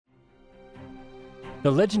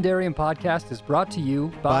The Legendarium podcast is brought to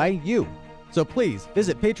you by you. So please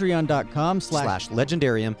visit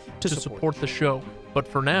patreon.com/legendarium to support the show. But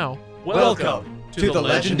for now, welcome to the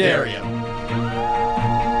Legendarium.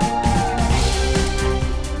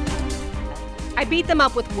 I beat them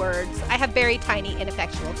up with words. I have very tiny,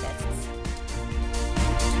 ineffectual fists.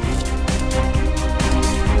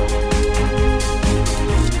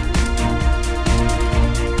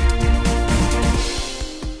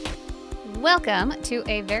 Welcome to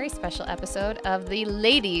a very special episode of the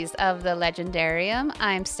Ladies of the Legendarium.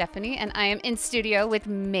 I'm Stephanie, and I am in studio with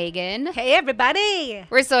Megan. Hey, everybody!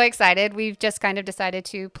 We're so excited. We've just kind of decided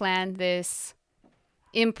to plan this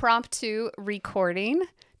impromptu recording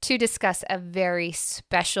to discuss a very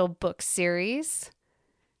special book series.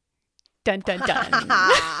 Dun, dun, dun.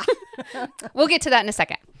 We'll get to that in a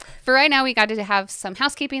second. For right now, we got to have some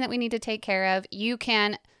housekeeping that we need to take care of. You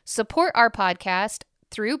can support our podcast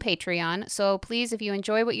through Patreon. So please, if you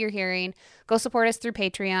enjoy what you're hearing, go support us through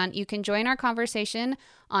Patreon. You can join our conversation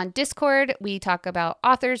on Discord. We talk about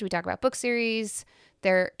authors. We talk about book series.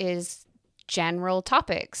 There is general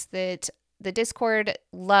topics that the Discord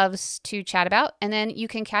loves to chat about. And then you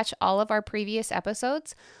can catch all of our previous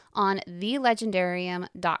episodes on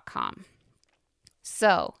thelegendarium.com.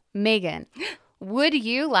 So, Megan, would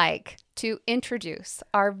you like to introduce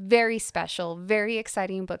our very special, very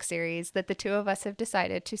exciting book series that the two of us have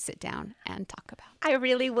decided to sit down and talk about? I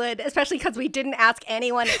really would, especially because we didn't ask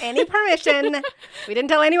anyone any permission. We didn't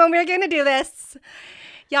tell anyone we were going to do this.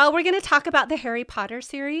 Y'all, we're going to talk about the Harry Potter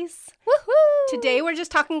series. Woohoo! Today, we're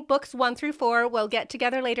just talking books 1 through 4. We'll get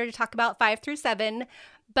together later to talk about 5 through 7.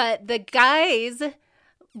 But the guys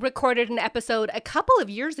recorded an episode a couple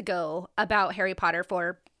of years ago about Harry Potter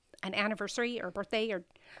for an anniversary or birthday, or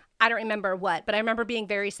I don't remember what, but I remember being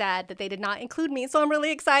very sad that they did not include me. So I'm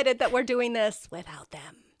really excited that we're doing this without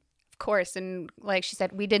them. Of course. And like she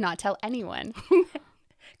said, we did not tell anyone.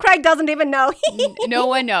 Craig doesn't even know. No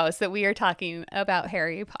one knows that we are talking about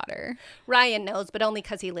Harry Potter. Ryan knows, but only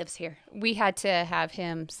because he lives here. We had to have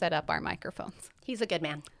him set up our microphones. He's a good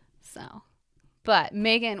man. So, but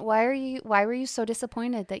Megan, why were you so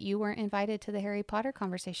disappointed that you weren't invited to the Harry Potter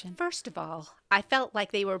conversation? First of all, I felt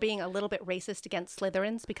like they were being a little bit racist against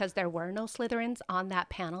Slytherins because there were no Slytherins on that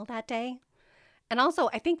panel that day. And also,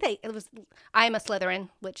 I think I am a Slytherin,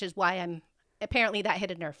 which is why apparently that hit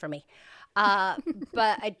a nerve for me. But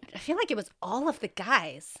I feel like it was all of the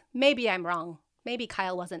guys. Maybe I'm wrong. Maybe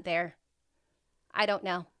Kyle wasn't there. I don't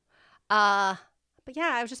know. But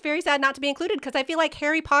yeah, I was just very sad not to be included because I feel like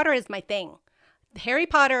Harry Potter is my thing. Harry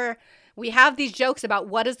Potter, we have these jokes about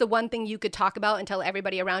what is the one thing you could talk about until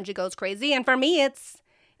everybody around you goes crazy. And for me, it's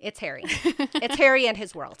Harry. It's Harry and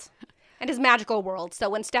his world and his magical world. So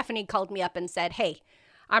when Stephanie called me up and said, hey,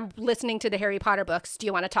 I'm listening to the Harry Potter books. Do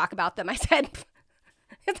you want to talk about them? I said,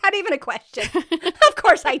 is that even a question? Of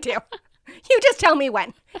course I do. You just tell me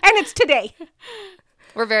when. And it's today.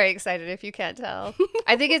 We're very excited if you can't tell.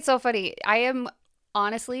 I think it's so funny. I am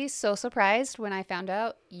honestly so surprised when I found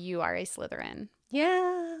out you are a Slytherin.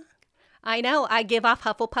 Yeah, I know. I give off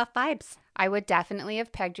Hufflepuff vibes. I would definitely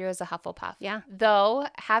have pegged you as a Hufflepuff. Yeah. Though,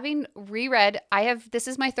 having reread, this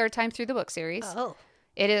is my 3rd time through the book series. Oh.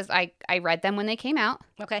 It is, I read them when they came out.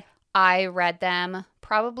 Okay. I read them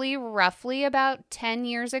probably roughly about 10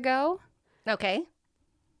 years ago. Okay.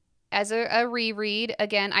 As a reread.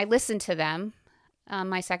 Again, I listened to them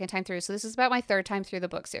my 2nd time through. So this is about my 3rd time through the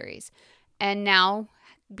book series. And now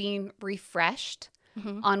being refreshed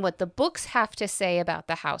on what the books have to say about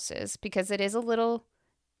the houses, because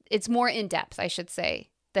it's more in depth, I should say,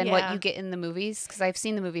 than what you get in the movies, because I've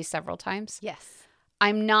seen the movies several times. Yes.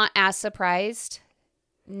 I'm not as surprised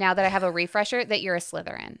now that I have a refresher that you're a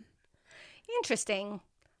Slytherin. Interesting.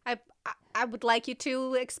 I would like you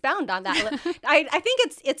to expound on that. I think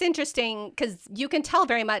it's interesting because you can tell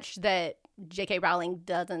very much that J.K. Rowling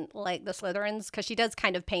doesn't like the Slytherins because she does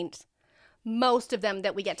kind of paint most of them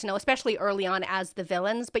that we get to know, especially early on, as the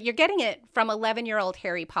villains. But you're getting it from 11-year-old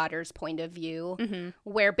Harry Potter's point of view,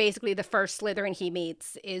 where basically the first Slytherin he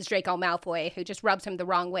meets is Draco Malfoy, who just rubs him the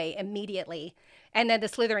wrong way immediately. And then the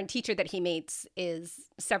Slytherin teacher that he meets is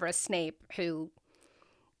Severus Snape, who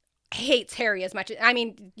hates Harry as much. I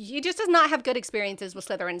mean, he just does not have good experiences with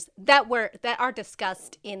Slytherins that are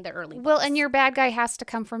discussed in the early books. Well, and your bad guy has to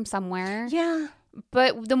come from somewhere. Yeah.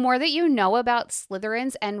 But the more that you know about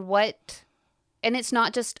Slytherins and it's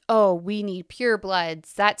not just, oh, we need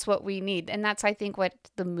purebloods. That's what we need. And that's, I think, what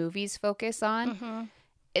the movies focus on.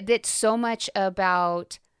 It's so much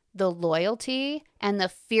about the loyalty and the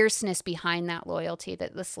fierceness behind that loyalty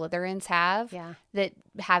that the Slytherins have. Yeah. That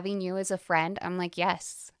having you as a friend, I'm like,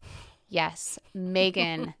 yes,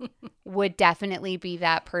 Megan, would definitely be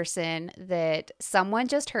that person that someone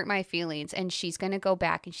just hurt my feelings and she's going to go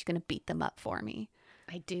back and she's going to beat them up for me.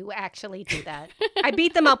 I do actually do that. I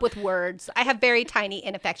beat them up with words. I have very tiny,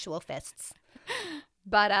 ineffectual fists.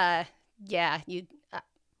 But yeah,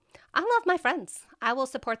 I love my friends. I will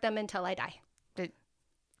support them until I die.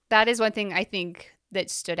 That is one thing I think that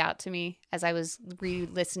stood out to me as I was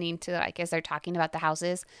re-listening to, like, as they're talking about the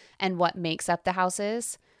houses and what makes up the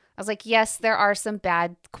houses. I was like, yes, there are some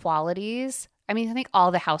bad qualities. I mean, I think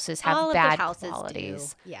all the houses have All of bad the houses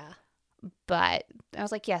qualities. do. Yeah. But I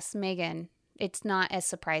was like, yes, Megan, it's not as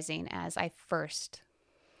surprising as I first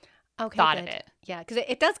thought of it. Yeah, because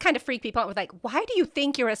it does kind of freak people out with like, why do you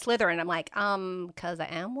think you're a Slytherin? I'm like, because I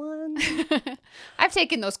am one. I've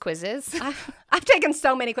taken those quizzes. I've taken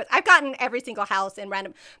so many quizzes. I've gotten every single house in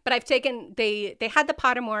random, but I've taken, they had the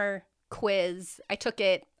Pottermore quiz. I took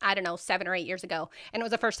it, I don't know, 7 or 8 years ago. And it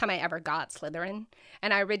was the first time I ever got Slytherin.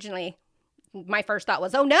 And my first thought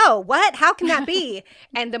was, oh no, what? How can that be?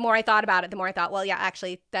 And the more I thought about it, the more I thought, well, yeah,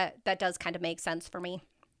 actually, that does kind of make sense for me.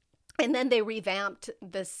 And then they revamped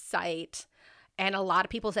the site, and a lot of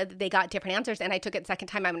people said that they got different answers. And I took it the second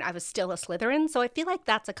time, I was still a Slytherin. So I feel like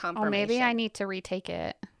that's a confirmation. Or maybe I need to retake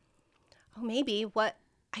it. Oh, maybe. What?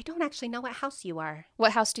 I don't actually know what house you are.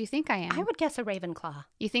 What house do you think I am? I would guess a Ravenclaw.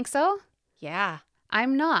 You think so? Yeah.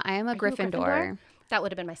 I'm not. I am a Are you a Gryffindor. That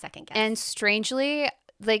would have been my second guess. And strangely,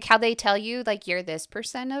 like how they tell you, like, you're this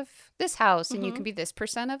percent of this house and you Mhm. can be this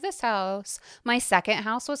percent of this house. My second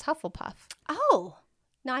house was Hufflepuff. Oh,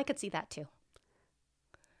 no, I could see that too.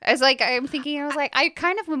 I was like, I'm thinking, I was like, I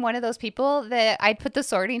kind of am one of those people that I'd put the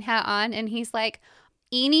sorting hat on and he's like,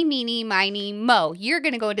 eeny, meeny, miny, mo, you're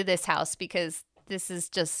going to go to this house because this is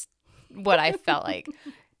just what I felt like.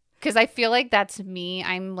 Because I feel like that's me.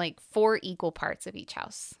 I'm like 4 equal parts of each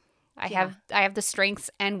house. I have the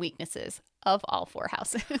strengths and weaknesses of all 4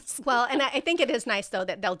 houses. Well, and I think it is nice, though,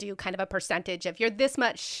 that they'll do kind of a percentage of you're this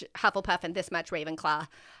much Hufflepuff and this much Ravenclaw.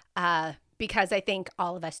 Because I think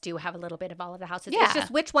all of us do have a little bit of all of the houses. Yeah. It's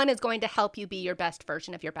just which one is going to help you be your best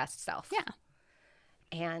version of your best self. Yeah.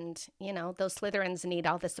 And, those Slytherins need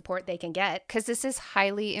all the support they can get. Because this is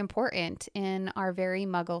highly important in our very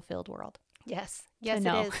muggle-filled world. Yes. Yes,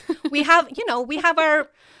 know. it is. We have our,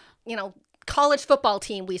 college football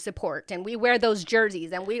team we support, and we wear those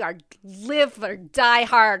jerseys, and we live or die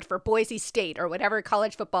hard for Boise State or whatever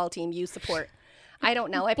college football team you support. I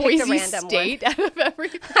don't know. I picked a random State one. out of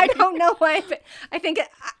everything. I don't know why. I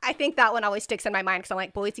think that one always sticks in my mind because I'm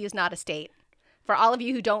like, Boise is not a state. For all of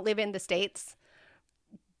you who don't live in the states,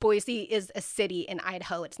 Boise is a city in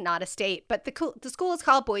Idaho. It's not a state, but the school is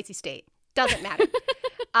called Boise State. Doesn't matter.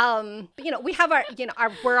 But, we have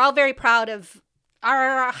we're all very proud of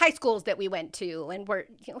our high schools that we went to, and we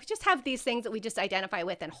just have these things that we just identify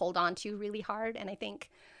with and hold on to really hard. And I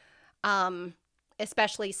think,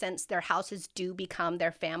 especially since their houses do become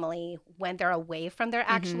their family when they're away from their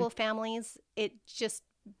actual families, it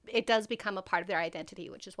does become a part of their identity,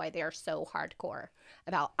 which is why they are so hardcore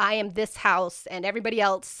about, I am this house and everybody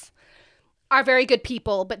else are very good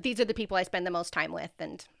people, but these are the people I spend the most time with.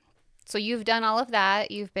 And So you've done all of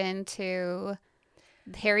that. You've been to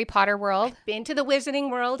the Harry Potter world. I've been to the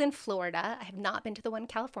Wizarding World in Florida. I have not been to the one in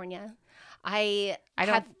California. I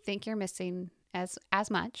don't think you're missing as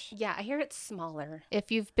much. Yeah, I hear it's smaller. If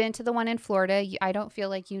you've been to the one in Florida, I don't feel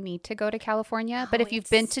like you need to go to California. But Oh, if you've it's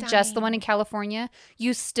been to just the one in stunning. California,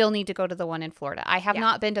 you still need to go to the one in Florida. I have Yeah.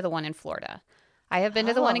 not been to the one in Florida. I have been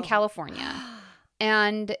to the one in Oh. California.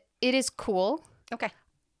 And it is cool. Okay.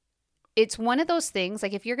 It's one of those things,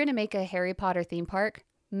 like if you're going to make a Harry Potter theme park,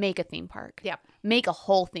 make a theme park. Yep. Make a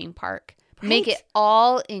whole theme park. Make Right. it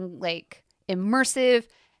all in like immersive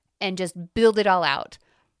and just build it all out.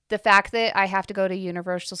 The fact that I have to go to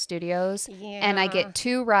Universal Studios and I Yeah. get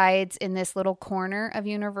 2 rides in this little corner of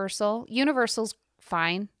Universal. Universal's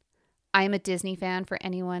fine. I'm a Disney fan for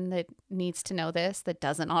anyone that needs to know this, that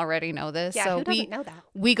doesn't already know this. Yeah, so who doesn't know that?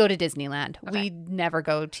 we go to Disneyland. Okay. We never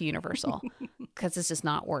go to Universal because it's just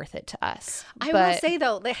not worth it to us. I will say,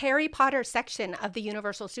 though, the Harry Potter section of the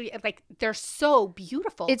Universal Studio, like, they're so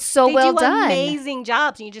beautiful. It's so they well do done. Amazing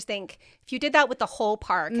jobs. And you just think, if you did that with the whole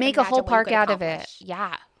park, make a imagine whole what you park could out of it. accomplish.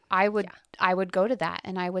 Yeah. I would go to that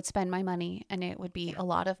and I would spend my money and it would be a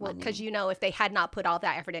lot of Well, money. because if they had not put all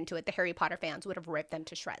that effort into it, the Harry Potter fans would have ripped them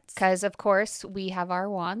to shreds. Because, of course, we have our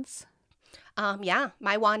wands. Yeah,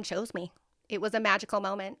 my wand chose me. It was a magical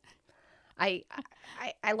moment. I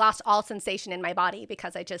lost all sensation in my body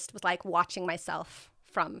because I just was like watching myself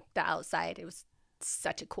from the outside. It was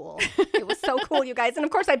it was so cool, you guys. And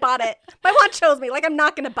of course I bought it. My wand chose me. Like, I'm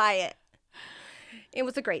not going to buy it. It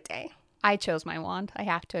was a great day. I chose my wand. I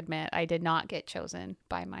have to admit, I did not get chosen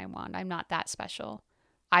by my wand. I'm not that special.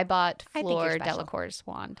 I bought I think you're Fleur special. Delacour's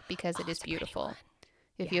wand because it is it's a pretty beautiful. one.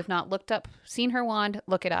 If you have not seen her wand,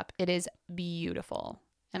 look it up. It is beautiful.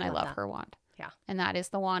 And I love that. her wand. Yeah. And that is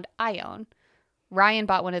the wand I own. Ryan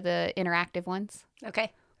bought one of the interactive ones.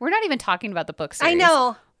 Okay. We're not even talking about the book series. I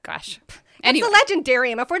know. Gosh. It's the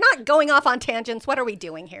Legendarium. If we're not going off on tangents, what are we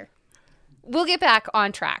doing here? We'll get back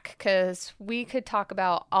on track because we could talk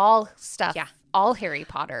about all stuff, all Harry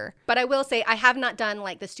Potter. But I will say I have not done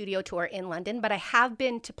like the studio tour in London, but I have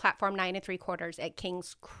been to platform 9 3/4 at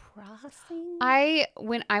King's Crossing.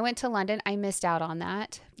 When I went to London, I missed out on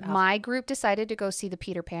that. Oh. My group decided to go see the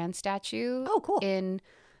Peter Pan statue. Oh, cool.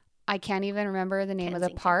 I can't even remember the name of the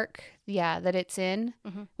Kensington. park. Yeah, that it's in,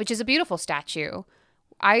 which is a beautiful statue.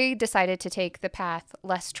 I decided to take the path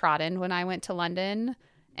less trodden when I went to London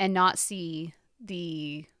and not see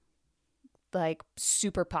the like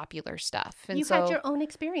super popular stuff. And You had your own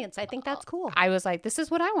experience. I think that's cool. I was like, this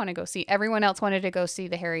is what I want to go see. Everyone else wanted to go see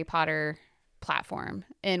the Harry Potter platform,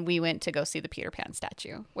 and we went to go see the Peter Pan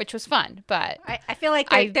statue, which was fun. But I feel like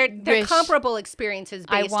they're wish comparable experiences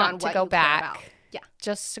I based want on to what go you care back. about. Yeah.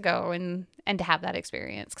 Just to go and to have that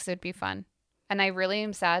experience because it'd be fun. And I really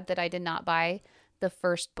am sad that I did not buy the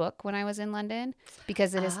first book when I was in London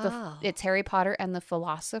because it is it's Harry Potter and the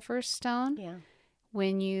Philosopher's Stone. Yeah.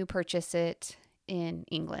 When you purchase it in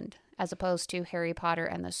England, as opposed to Harry Potter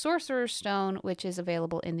and the Sorcerer's Stone, which is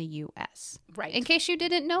available in the U.S. Right. In case you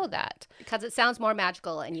didn't know that. Because it sounds more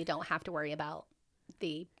magical and you don't have to worry about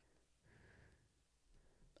the...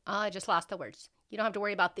 I just lost the words. You don't have to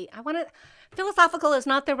worry about philosophical is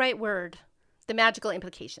not the right word. The magical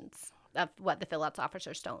implications of what the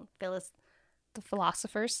Philosopher's Stone. The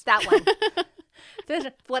Philosophers. That one.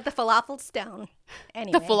 What the falafel stone.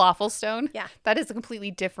 Anyway. The falafel stone? Yeah. That is a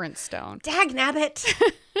completely different stone. Dag nabbit.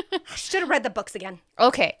 I should have read the books again.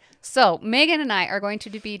 Okay. So Megan and I are going to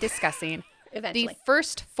be discussing Eventually. the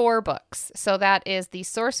first 4 books. So that is The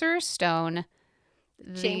Sorcerer's Stone,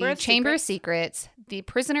 The Chamber of Secrets, The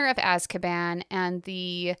Prisoner of Azkaban, and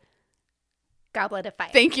the... Goblet of Fire.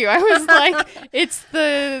 Thank you. I was like, it's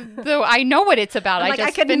the I know what it's about.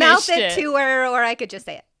 I could mouth it to her or I could just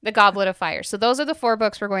say it. The Goblet of Fire. So those are the 4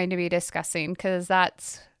 books we're going to be discussing because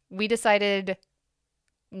we decided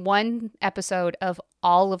one episode of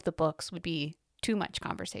all of the books would be too much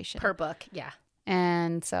conversation. Per book, yeah.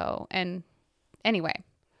 And anyway,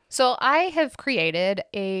 so I have created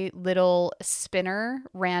a little spinner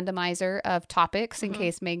randomizer of topics in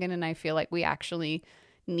case Megan and I feel like we actually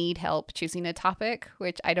need help choosing a topic,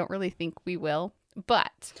 which I don't really think we will.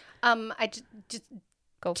 But I just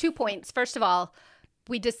go 2 points. First of all,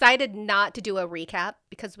 we decided not to do a recap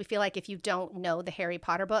because we feel like if you don't know the Harry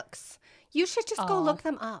Potter books, you should just go look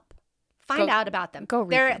them up. Find out about them. Go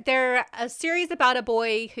read them. They're a series about a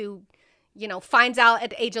boy who, finds out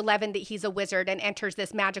at age 11 that he's a wizard and enters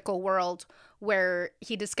this magical world where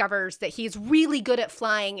he discovers that he's really good at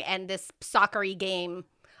flying and this football-y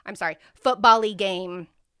game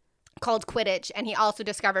called Quidditch. And he also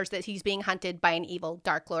discovers that he's being hunted by an evil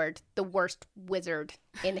Dark Lord, the worst wizard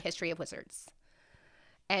in the history of wizards.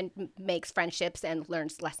 And makes friendships and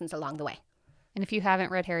learns lessons along the way. And if you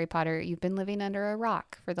haven't read Harry Potter, you've been living under a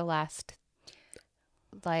rock for the last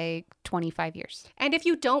 25 years. And if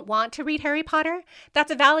you don't want to read Harry Potter,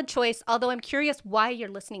 that's a valid choice, although I'm curious why you're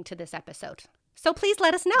listening to this episode. So please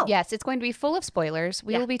let us know. Yes, it's going to be full of spoilers.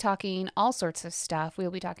 We will be talking all sorts of stuff. We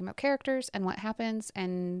will be talking about characters and what happens.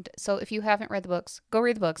 And so if you haven't read the books, go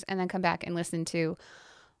read the books and then come back and listen to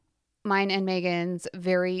mine and Megan's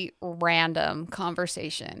very random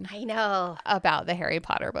conversation. I know. About the Harry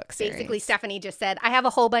Potter book series. Basically, Stephanie just said, I have a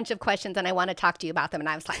whole bunch of questions and I want to talk to you about them. And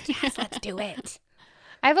I was like, yes, let's do it.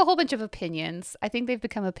 I have a whole bunch of opinions. I think they've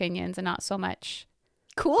become opinions and not so much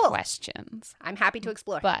questions. I'm happy to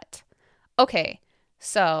explore. But, okay,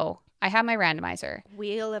 so I have my randomizer.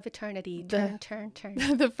 Wheel of Eternity. Turn.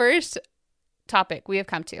 The first topic we have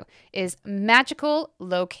come to is magical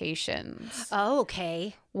locations. Oh,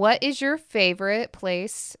 okay. What is your favorite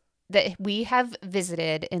place that we have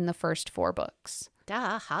visited in the first 4 books?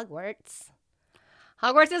 Hogwarts.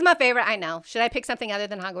 Hogwarts is my favorite. I know. Should I pick something other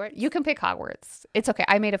than Hogwarts? You can pick Hogwarts. It's okay.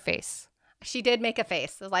 I made a face. She did make a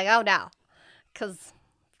face. I was like, oh, no. Because,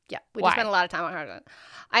 we just spent a lot of time on Hogwarts.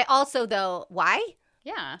 I also, though, why?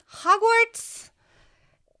 Yeah. Hogwarts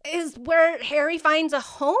is where Harry finds a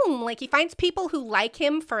home. Like, he finds people who like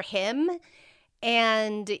him for him.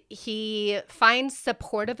 And he finds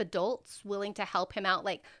supportive adults willing to help him out.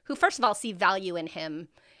 Like, who, first of all, see value in him.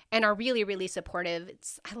 And are really, really supportive.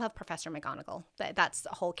 I love Professor McGonagall. That's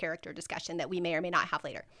a whole character discussion that we may or may not have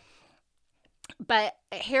later. But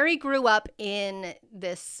Harry grew up in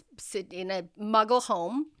a muggle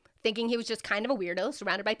home, thinking he was just kind of a weirdo,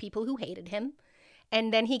 surrounded by people who hated him.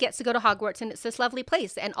 And then he gets to go to Hogwarts, and it's this lovely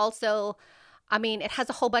place. And also, I mean, it has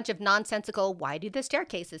a whole bunch of nonsensical, why do the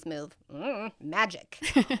staircases move? Magic.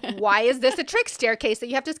 Why is this a trick staircase that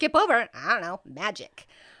you have to skip over? I don't know, magic.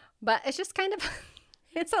 But it's just kind of,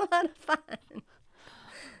 it's a lot of fun.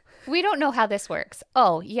 We don't know how this works.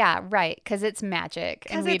 Oh, yeah, right, because it's magic,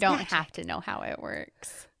 and we don't have to know how it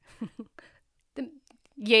works.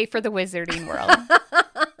 Yay for the wizarding world.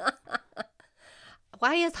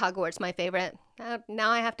 Why is Hogwarts my favorite?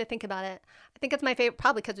 Now I have to think about it. I think it's my favorite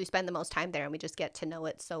probably because we spend the most time there and we just get to know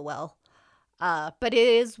it so well. But it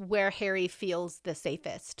is where Harry feels the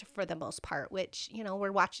safest for the most part, which, you know,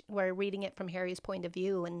 we're reading it from Harry's point of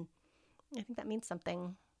view, and I think that means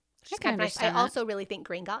something. Which is kind of nice. I also really think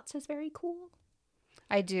Gringotts is very cool.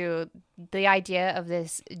 I do. The idea of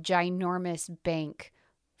this ginormous bank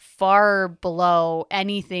far below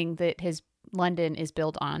anything that London is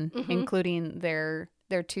built on, including their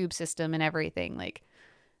tube system and everything. Like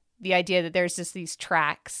the idea that there's just these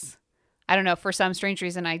tracks. I don't know. For some strange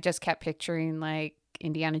reason, I just kept picturing like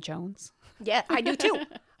Indiana Jones. Yeah, I do too.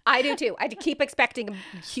 I keep expecting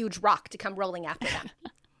a huge rock to come rolling after them.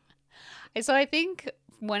 So I think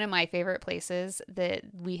one of my favorite places that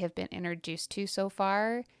we have been introduced to so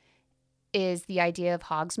far is the idea of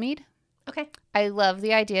Hogsmeade. Okay. I love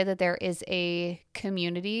the idea that there is a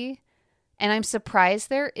community, and I'm surprised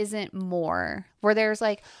there isn't more, where there's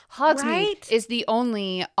like Hogsmeade is the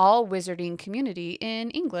only all wizarding community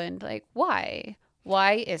in England. Like, why?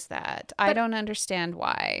 Why is that? I don't understand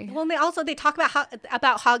why. Well, they talk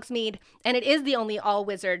about Hogsmeade, and it is the only all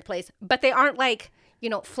wizard place, but they aren't like, you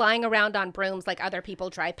know, flying around on brooms like other people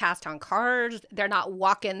drive past on cars. They're not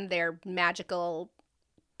walking their magical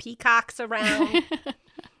peacocks around.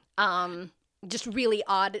 Just really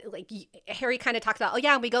odd. Like Harry kind of talks about, oh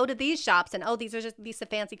yeah, we go to these shops, and oh, these are just these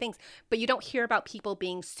fancy things. But you don't hear about people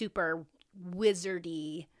being super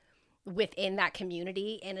wizardy within that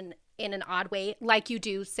community in an odd way, like you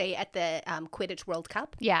do, say, at the Quidditch World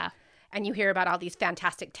Cup. Yeah. And you hear about all these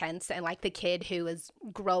fantastic tents, and like the kid who is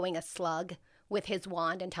growing a slug with his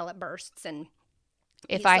wand until it bursts. And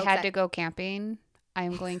if I had to go camping, I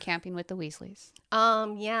am going camping with the Weasleys.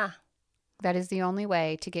 Yeah. That is the only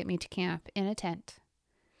way to get me to camp in a tent,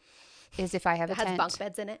 is if I have a tent. Has bunk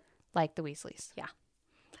beds in it? Like the Weasleys. Yeah.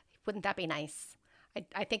 Wouldn't that be nice?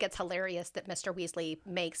 I think it's hilarious that Mr. Weasley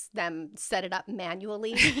makes them set it up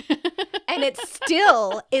manually. And it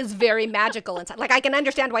still is very magical inside. Like, I can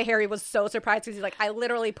understand why Harry was so surprised, because he's like, I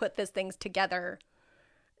literally put this things together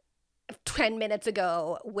 10 minutes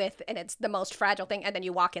ago and it's the most fragile thing. And then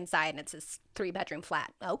you walk inside and it's this 3-bedroom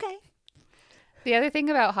flat. Okay. The other thing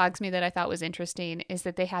about Hogsmeade that I thought was interesting is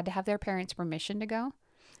that they had to have their parents' permission to go.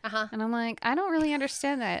 And I'm like, I don't really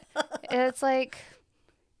understand that. It's like,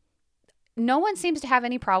 no one seems to have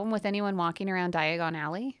any problem with anyone walking around Diagon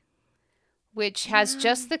Alley, which has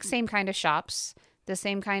just the same kind of shops, the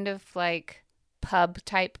same kind of like pub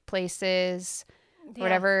type places,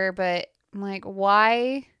 whatever. But I'm like,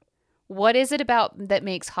 why? What is it about that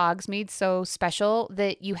makes Hogsmeade so special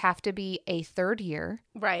that you have to be a third year?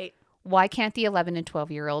 Right. Why can't the 11 and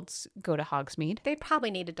 12-year-olds go to Hogsmeade? They probably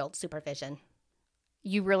need adult supervision.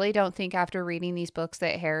 You really don't think after reading these books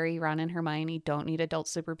that Harry, Ron, and Hermione don't need adult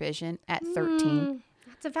supervision at 13?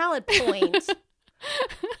 That's a valid point.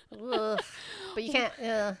 But you can't...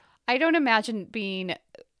 I don't imagine being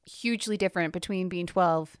hugely different between being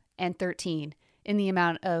 12 and 13 in the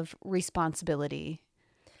amount of responsibility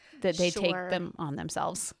that they take them on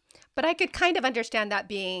themselves. But I could kind of understand that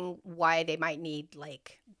being why they might need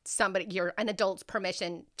like an adult's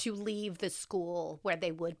permission to leave the school where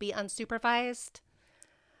they would be unsupervised.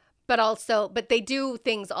 But they do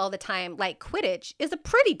things all the time. Like Quidditch is a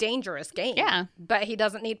pretty dangerous game. Yeah. But he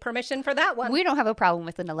doesn't need permission for that one. We don't have a problem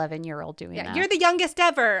with an 11-year-old doing that. You're the youngest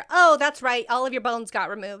ever. Oh, that's right. All of your bones got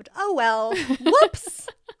removed. Oh, well. Whoops.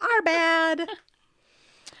 Our bad.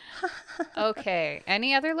 Okay.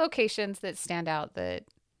 Any other locations that stand out that,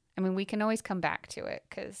 I mean, we can always come back to it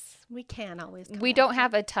because we can always come we back don't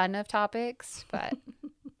have a ton of topics, but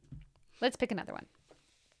let's pick another one.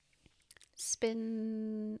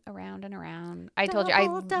 Spin around and around. I told you, I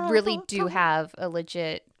really do have a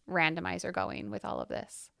legit randomizer going with all of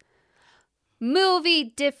this. Movie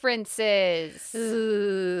differences.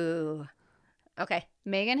 Ooh. Okay.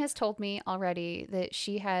 Megan has told me already that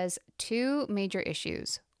she has 2 major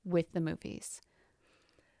issues with the movies.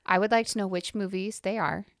 I would like to know which movies they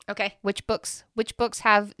are. Okay. Which books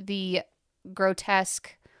have the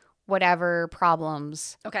grotesque whatever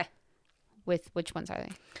problems. Okay. With which ones are they?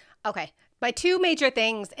 Okay. My two major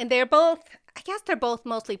things, and they're both, I guess they're both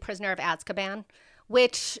mostly Prisoner of Azkaban,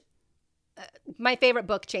 which my favorite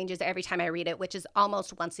book changes every time I read it, which is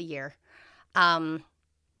almost once a year.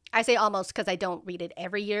 I say almost because I don't read it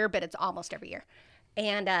every year, but it's almost every year.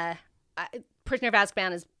 And Prisoner of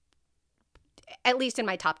Azkaban is at least in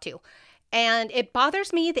my top two. And it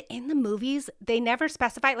bothers me that in the movies, they never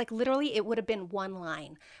specified, like literally it would have been one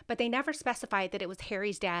line, but they never specified that it was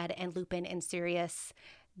Harry's dad and Lupin and Sirius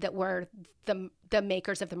that were the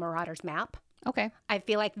makers of the Marauders map. Okay. I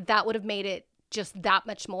feel like that would have made it just that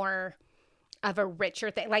much more of a richer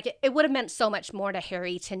thing. Like it would have meant so much more to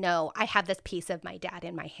Harry to know I have this piece of my dad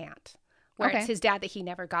in my hand, where it's his dad that he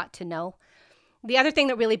never got to know. The other thing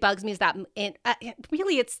that really bugs me is that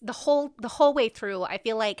really it's the whole way through. I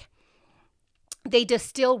feel like they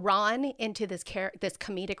distill Ron into this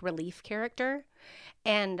comedic relief character,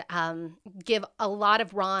 and give a lot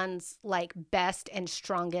of Ron's like best and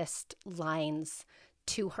strongest lines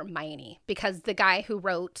to Hermione, because the guy who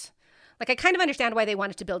wrote, like, I kind of understand why they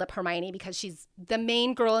wanted to build up Hermione, because she's the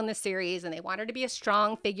main girl in the series and they want her to be a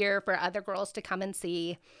strong figure for other girls to come and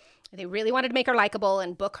see. They really wanted to make her likable,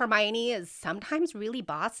 and book Hermione is sometimes really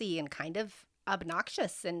bossy and kind of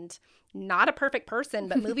obnoxious and not a perfect person,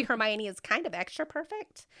 but movie Hermione is kind of extra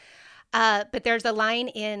perfect. But there's a line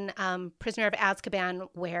in Prisoner of Azkaban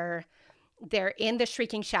where they're in the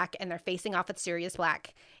Shrieking Shack and they're facing off with Sirius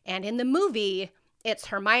Black. And in the movie, it's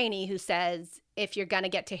Hermione who says, if you're going to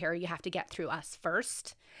get to Harry, you have to get through us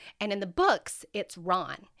first. And in the books, it's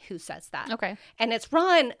Ron who says that. Okay. And it's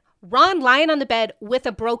Ron lying on the bed with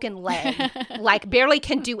a broken leg, like barely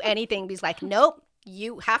can do anything. He's like, nope,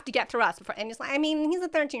 you have to get through us. And he's like, I mean, he's a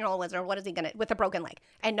 13-year-old wizard. What is he going to, with a broken leg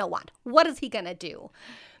and no wand, what is he going to do?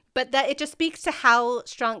 But that it just speaks to how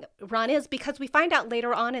strong Ron is, because we find out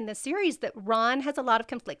later on in the series that Ron has a lot of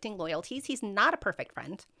conflicting loyalties. He's not a perfect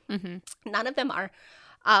friend. Mm-hmm. None of them are.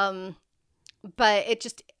 But it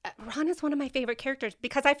just, Ron is one of my favorite characters,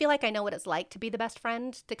 because I feel like I know what it's like to be the best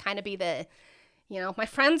friend, to kind of be the, you know, my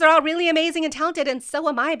friends are all really amazing and talented, and so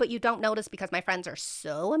am I, but you don't notice because my friends are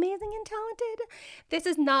so amazing and talented. This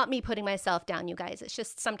is not me putting myself down, you guys. It's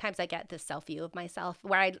just sometimes I get this self-view of myself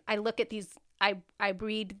where I look at these, I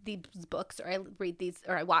read these books, or I read these,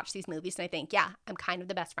 or I watch these movies, and I think, yeah, I'm kind of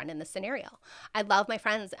the best friend in this scenario. I love my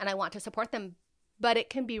friends and I want to support them, but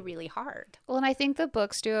it can be really hard. Well, and I think the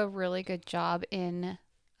books do a really good job in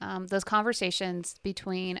those conversations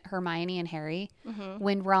between Hermione and Harry,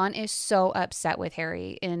 when Ron is so upset with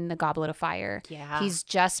Harry in the Goblet of Fire. Yeah. He's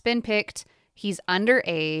just been picked. He's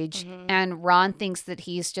underage, and Ron thinks that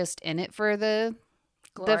he's just in it for the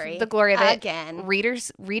glory of it. Again.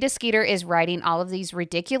 Rita Skeeter is writing all of these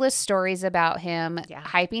ridiculous stories about him,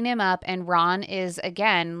 hyping him up, and Ron is,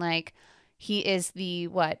 again, like, he is the,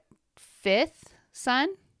 fifth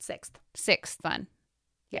son? Sixth son.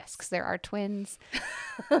 Yes, because there are twins.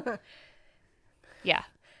 Yeah.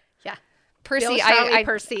 Percy,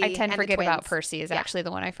 Percy, I tend to forget about twins. Percy is actually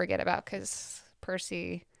the one I forget about, because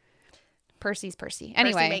Percy's Percy.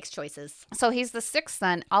 Anyway. Percy makes choices. So he's the sixth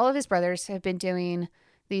son. All of his brothers have been doing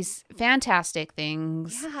these fantastic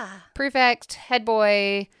things. Yeah. Prefect, head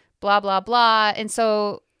boy, blah, blah, blah.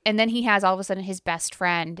 And then he has, all of a sudden, his best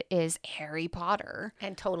friend is Harry Potter.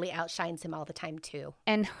 And totally outshines him all the time, too.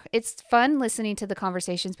 And it's fun listening to the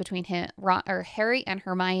conversations between Harry and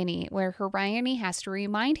Hermione, where Hermione has to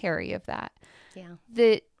remind Harry of that. Yeah.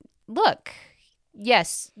 Look,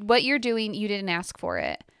 yes, what you're doing, you didn't ask for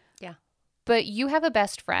it. Yeah. But you have a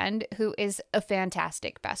best friend who is a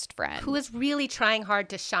fantastic best friend. Who is really trying hard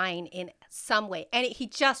to shine in some way. And he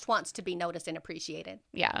just wants to be noticed and appreciated.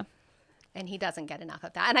 Yeah. And he doesn't get enough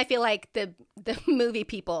of that. And I feel like the movie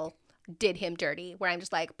people did him dirty, where I'm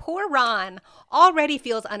just like, poor Ron already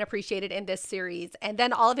feels unappreciated in this series. And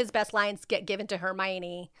then all of his best lines get given to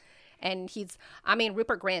Hermione. And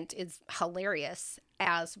Rupert Grint is hilarious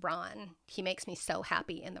as Ron. He makes me so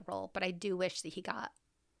happy in the role. But I do wish that he got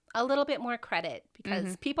a little bit more credit,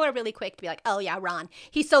 because people are really quick to be like, oh yeah, Ron,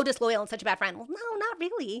 he's so disloyal and such a bad friend. Well, no, not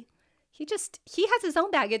really. He has his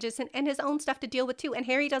own baggages and his own stuff to deal with too. And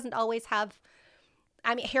Harry doesn't always have,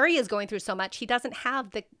 Harry is going through so much. He doesn't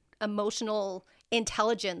have the emotional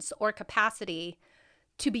intelligence or capacity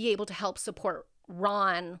to be able to help support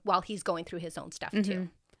Ron while he's going through his own stuff too.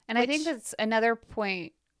 And I think that's another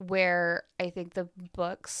point where I think the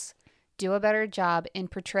books do a better job in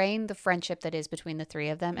portraying the friendship that is between the three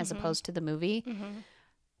of them, as opposed to the movie.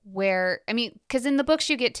 Where, because in the books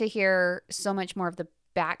you get to hear so much more of the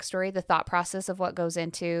backstory, the thought process of what goes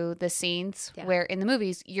into the scenes, where in the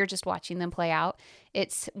movies you're just watching them play out.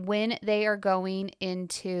 It's when they are going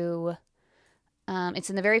into it's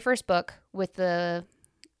in the very first book with the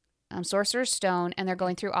Sorcerer's Stone, and they're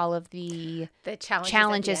going through all of the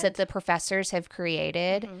challenges that the professors have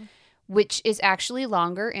created, which is actually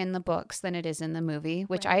longer in the books than it is in the movie,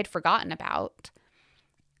 which I had forgotten about.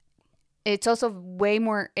 It's also way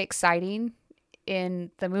more exciting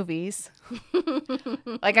in the movies.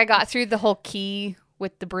 Like, I got through the whole key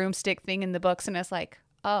with the broomstick thing in the books, and it's like,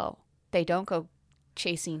 oh, they don't go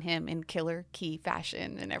chasing him in killer key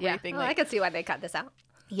fashion and everything. I can see why they cut this out.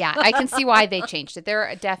 Yeah, I can see why they changed it. There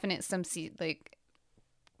are definite some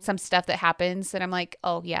stuff that happens that I'm like,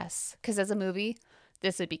 oh, yes. Because as a movie,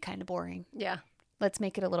 this would be kind of boring. Yeah. Let's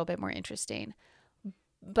make it a little bit more interesting.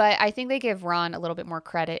 But I think they give Ron a little bit more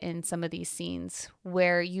credit in some of these scenes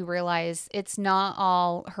where you realize it's not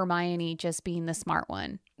all Hermione just being the smart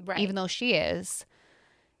one. Right. Even though she is.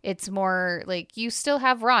 It's more like you still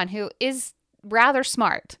have Ron, who is rather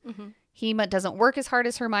smart. Mm-hmm. He doesn't work as hard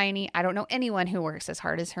as Hermione. I don't know anyone who works as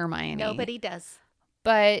hard as Hermione. Nobody does.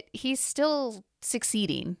 But he's still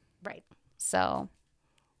succeeding. Right. So,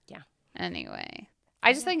 yeah. Anyway,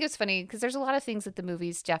 I just think it's funny because there's a lot of things that the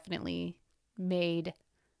movies definitely made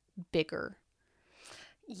bigger.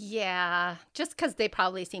 Yeah. Just because they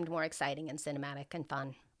probably seemed more exciting and cinematic and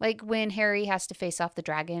fun. Like when Harry has to face off the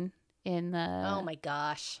dragon in the... Oh my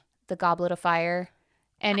gosh. The Goblet of Fire.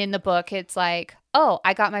 And in the book, it's like, oh,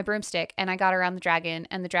 I got my broomstick and I got around the dragon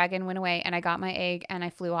and the dragon went away and I got my egg and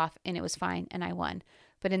I flew off and it was fine and I won.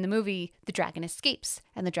 But in the movie, the dragon escapes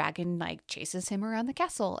and the dragon like chases him around the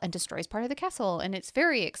castle and destroys part of the castle. And it's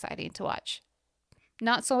very exciting to watch.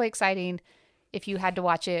 Not so exciting if you had to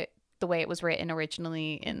watch it the way it was written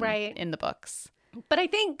originally in the books. But I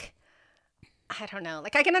think, I don't know,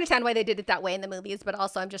 like I can understand why they did it that way in the movies, but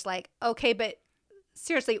also I'm just like, okay, but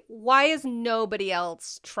seriously, why is nobody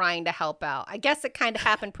else trying to help out? I guess it kind of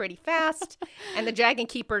happened pretty fast, and the Dragon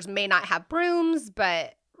Keepers may not have brooms,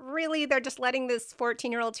 but really, they're just letting this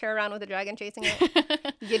 14-year-old tear around with a dragon chasing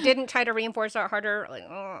it. You didn't try to reinforce it harder. Like,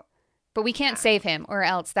 but we can't save him, or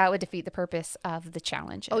else that would defeat the purpose of the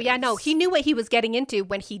challenge. Oh, yeah, no. He knew what he was getting into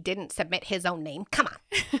when he didn't submit his own name. Come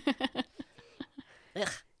on. Ugh.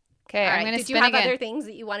 Okay, I'm going to spin again. Did you have other things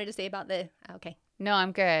that you wanted to say about the... Okay. No,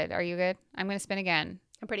 I'm good. Are you good? I'm going to spin again.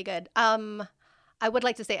 I'm pretty good. I would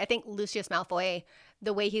like to say, I think Lucius Malfoy,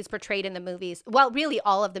 the way he's portrayed in the movies, well, really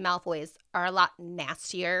all of the Malfoys are a lot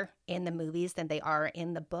nastier in the movies than they are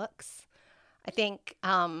in the books. I think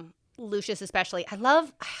Lucius especially,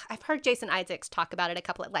 I've heard Jason Isaacs talk about it a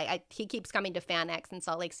couple of, he keeps coming to FanX in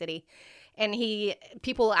Salt Lake City, and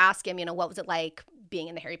people will ask him, what was it like being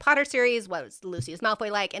in the Harry Potter series? What was Lucius Malfoy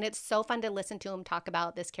like? And it's so fun to listen to him talk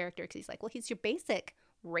about this character because he's like, well, he's your basic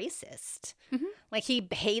racist. Mm-hmm. Like, he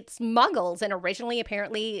hates muggles, and originally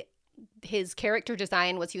apparently his character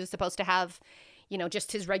design was he was supposed to have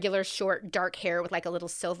just his regular short dark hair with like a little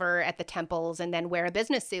silver at the temples and then wear a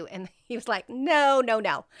business suit, and he was like, no,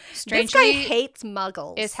 strangely, this guy hates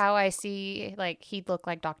muggles. Is how I see, like, he'd look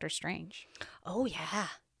like Doctor Strange. Oh yeah.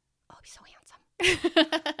 Oh, he's so handsome.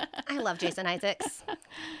 I love Jason Isaacs.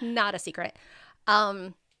 Not a secret.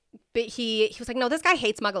 But he was like, no, this guy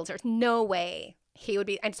hates muggles. There's no way he would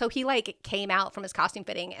be. And so he came out from his costume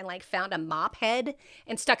fitting and found a mop head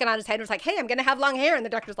and stuck it on his head and was like, hey, I'm going to have long hair. And the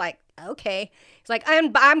doctor's like, okay. He's like,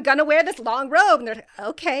 I'm going to wear this long robe. And they're like,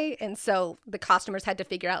 okay. And so the costumers had to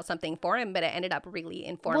figure out something for him, but it ended up really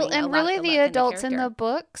informing. Well, and really the adults in the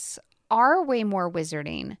books are way more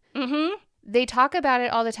wizarding. Mm-hmm. They talk about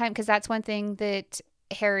it all the time because that's one thing that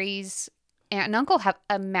Harry's aunt and uncle have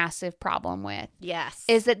a massive problem with. Yes.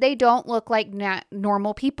 Is that they don't look like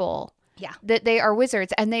normal people. Yeah. That they are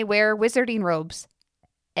wizards and they wear wizarding robes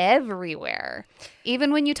everywhere.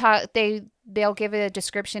 Even when you talk, they'll give a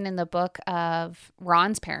description in the book of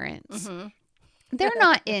Ron's parents. Mm-hmm. They're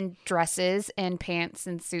not in dresses and pants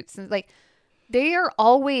and suits. And they are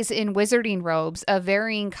always in wizarding robes of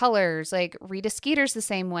varying colors. Like Rita Skeeter's the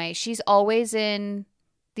same way. She's always in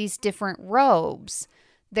these different robes.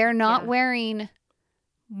 They're not wearing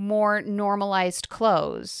more normalized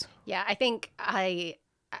clothes. Yeah, I think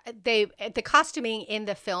the costuming in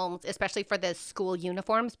the films, especially for the school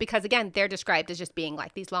uniforms, because again, they're described as just being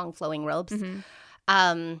like these long flowing robes.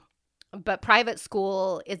 Mm-hmm. But private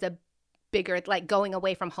school is a bigger, going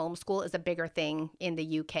away from homeschool is a bigger thing in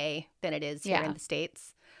the UK than it is here in the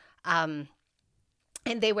States. And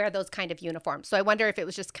they wear those kind of uniforms. So I wonder if it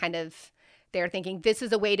was just kind of, they're thinking this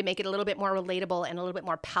is a way to make it a little bit more relatable and a little bit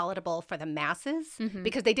more palatable for the masses,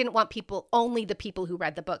 because they didn't want only the people who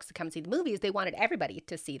read the books to come see the movies. They wanted everybody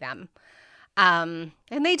to see them. And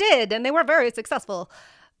they did, and they were very successful.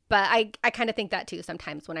 But I kind of think that too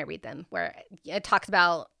sometimes when I read them, where it talks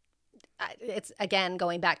about, it's again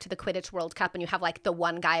going back to the Quidditch World Cup, and you have the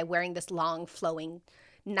one guy wearing this long flowing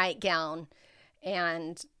nightgown,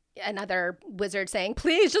 and another wizard saying,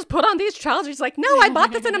 please just put on these trousers. She's like, no, I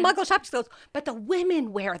bought this in a muggle shop. She goes, but the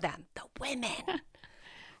women wear them. The women.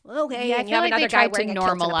 Okay. Yeah, I and you feel have like they another guy tried to wearing a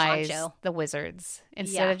kilt and a normalize poncho. the wizards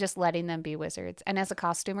instead of just letting them be wizards. And as a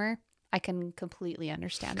costumer, I can completely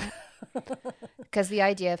understand that. Because the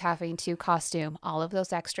idea of having to costume all of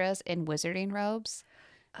those extras in wizarding robes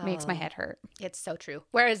makes my head hurt. It's so true.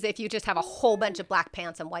 Whereas if you just have a whole bunch of black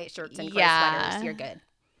pants and white shirts and gray Yeah. sweaters, you're good.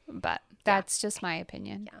 But that's just my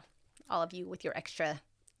opinion. Yeah. All of you with your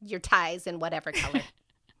ties in whatever color.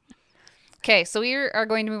 Okay, so we are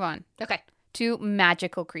going to move on Okay. to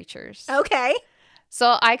magical creatures. Okay.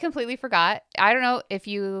 So I completely forgot. I don't know if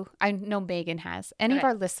I know Megan has. Any of Okay.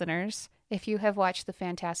 our listeners, if you have watched the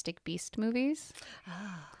Fantastic Beast movies,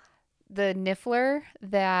 the Niffler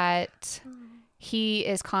that he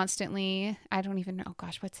is constantly, I don't even know, oh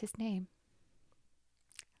gosh, what's his name?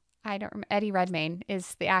 I don't remember. Eddie Redmayne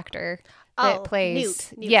is the actor that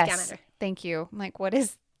plays. Newt yes, Scamander. thank you. I'm like, what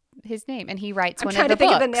is his name? And he writes I'm one trying of the to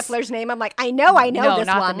think books. of the Niffler's name. I'm like, I know no, this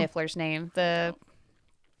not one. the Niffler's name. The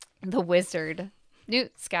wizard,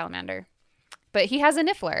 Newt Scamander. But he has a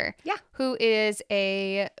Niffler. Yeah. Who is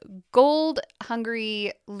a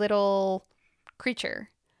gold-hungry little creature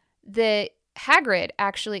that Hagrid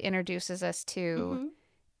actually introduces us to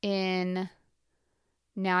in,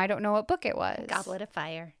 now I don't know what book it was. Goblet of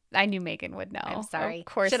Fire. I knew Megan would know. I'm sorry. Of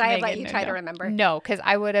course, Should I have let Megan you would try to know. remember? No, because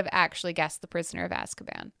I would have actually guessed The Prisoner of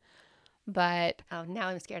Azkaban. But Oh, now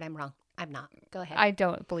I'm scared I'm wrong. I'm not. Go ahead. I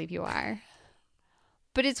don't believe you are.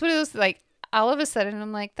 But it's one of those, like, all of a sudden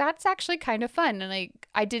I'm like, that's actually kind of fun. And like,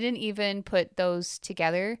 I didn't even put those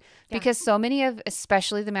together because so many of,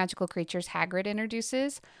 especially the magical creatures Hagrid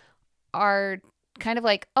introduces, are kind of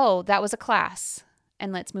like, oh, that was a class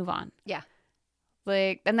and let's move on. Yeah.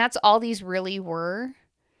 Like, and that's all these really were,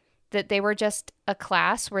 that they were just a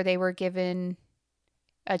class where they were given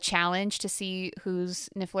a challenge to see whose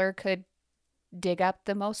Niffler could dig up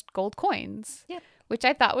the most gold coins. Yep. Which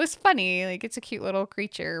I thought was funny. Like, it's a cute little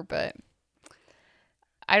creature, but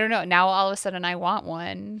I don't know. Now all of a sudden I want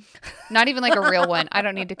one. Not even like a real one. I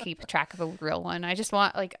don't need to keep track of a real one. I just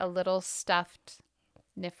want like a little stuffed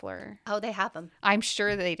Niffler. Oh, they have them. I'm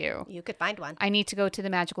sure they do. You could find one. I need to go to the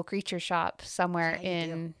magical creature shop somewhere Yeah,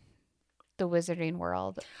 you in the wizarding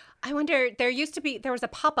world. I wonder, there was a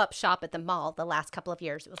pop-up shop at the mall the last couple of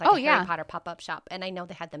years. It was like Oh, a yeah. Harry Potter pop-up shop. And I know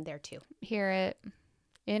they had them there too. Here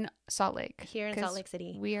in Salt Lake. Here in Salt 'Cause Lake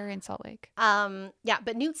City. We are in Salt Lake. Yeah,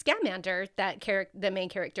 but Newt Scamander, the main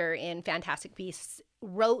character in Fantastic Beasts,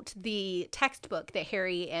 wrote the textbook that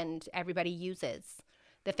Harry and everybody uses.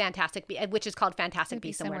 The Fantastic Beasts, which is called Fantastic It'd be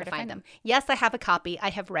Beasts and Where to somewhere to Find find Them. Yes, I have a copy.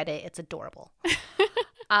 I have read it. It's adorable.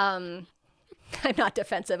 I'm not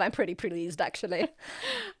defensive. I'm pretty pleased, actually.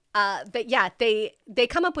 But yeah, they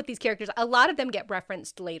come up with these characters. A lot of them get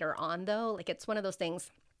referenced later on, though. Like, it's one of those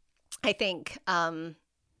things, I think,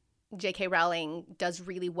 J.K. Rowling does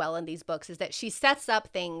really well in these books, is that she sets up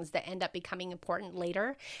things that end up becoming important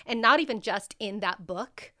later, and not even just in that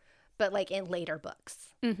book, but like in later books,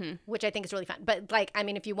 which I think is really fun. But like, I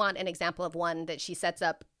mean, if you want an example of one that she sets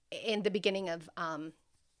up in the beginning of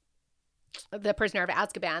The Prisoner of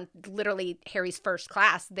Azkaban, literally Harry's first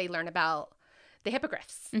class, they learn about the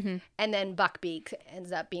hippogriffs. And then Buckbeak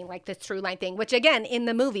ends up being like this true line thing, which again, in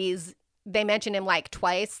the movies, they mention him like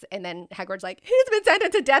twice, and then Hagrid's like, he's been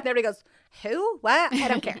sentenced to death. And everybody goes, who? What? I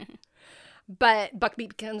don't care. But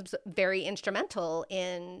Buckbeak becomes very instrumental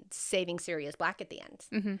in saving Sirius Black at the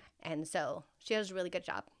end. And so she does a really good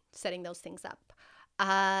job setting those things up.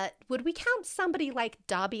 Would we count somebody like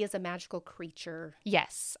Dobby as a magical creature?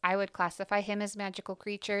 Yes, I would classify him as magical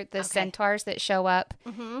creature. The centaurs that show up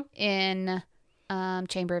in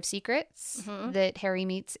Chamber of Secrets that Harry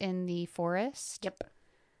meets in the forest. Yep.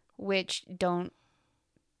 Which don't,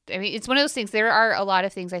 I mean, it's one of those things. There are a lot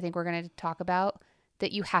of things I think we're going to talk about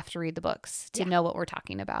that you have to read the books to know what we're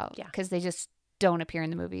talking about. Yeah. Because they just don't appear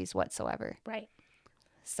in the movies whatsoever. Right.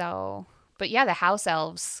 So, but yeah, the house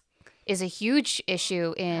elves is a huge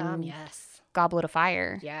issue in Yes. Goblet of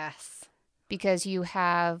Fire. Yes. Because you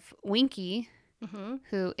have Winky,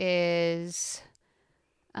 who is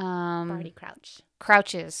Barty Crouch.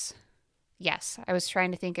 Crouch's. Yes, I was trying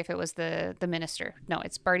to think if it was the minister. No,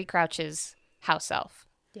 it's Barty Crouch's house elf.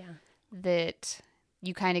 Yeah. That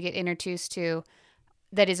you kind of get introduced to.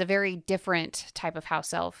 That is a very different type of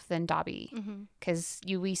house elf than Dobby, because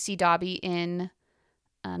we see Dobby in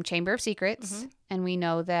Chamber of Secrets, and we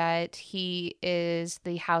know that he is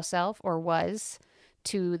the house elf, or was,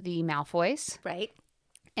 to the Malfoys, Right.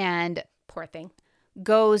 and Poor thing.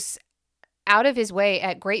 goes out of his way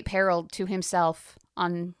at great peril to himself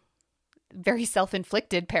on very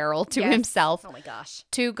self-inflicted peril to Yes. himself Oh my gosh.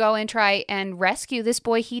 to go and try and rescue this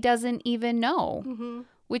boy he doesn't even know, Mm-hmm.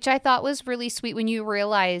 which I thought was really sweet when you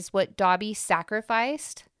realize what Dobby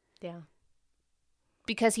sacrificed Yeah.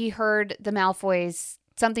 because he heard the Malfoys,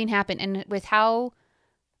 something happened. And with how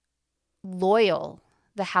loyal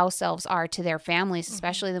the house elves are to their families,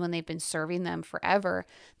 especially when they've been serving them forever,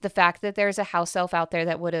 the fact that there's a house elf out there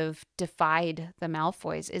that would have defied the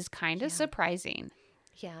Malfoys is kind of surprising.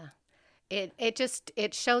 Yeah.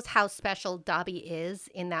 It shows how special Dobby is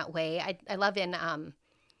in that way. I love in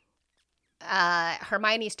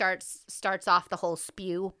Hermione starts off the whole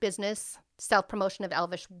spew business, self-promotion of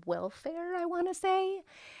elvish welfare, I want to say.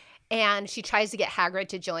 And she tries to get Hagrid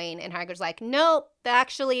to join, and Hagrid's like, nope,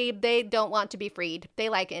 actually, they don't want to be freed. They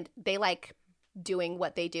like it. They like doing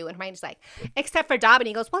what they do. And Hermione's like, except for Dobby. And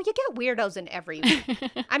he goes, well, you get weirdos in every...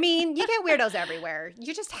 I mean, you get weirdos everywhere.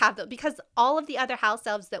 You just have them. Because all of the other house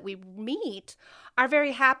elves that we meet are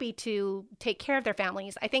very happy to take care of their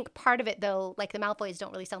families. I think part of it, though, like the Malfoys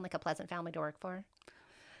don't really sound like a pleasant family to work for.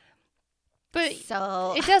 But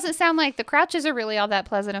So it doesn't sound like the Crouches are really all that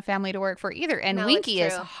pleasant a family to work for either. And No, Winky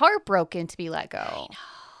it's is true. heartbroken to be let go. I know.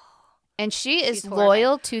 And she is She's horrible.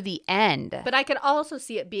 loyal to the end. But I could also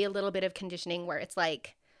see it be a little bit of conditioning where it's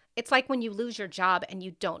like when you lose your job and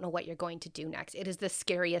you don't know what you're going to do next. It is the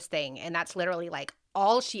scariest thing. And that's literally like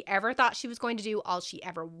all she ever thought she was going to do, all she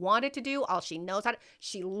ever wanted to do, all she knows how to.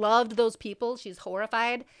 She loved those people. She's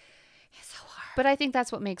horrified. It's so hard. But I think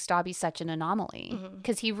that's what makes Dobby such an anomaly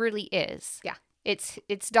because he really is. Yeah.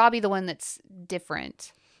 It's Dobby the one that's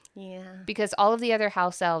different. Yeah. Because all of the other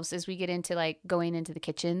house elves, as we get into like going into the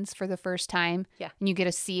kitchens for the first time, and you get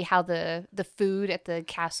to see how the food at the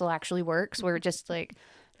castle actually works, where it just like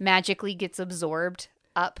magically gets absorbed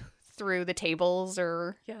up through the tables,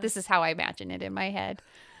 or this is how I imagine it in my head.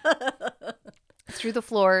 Through the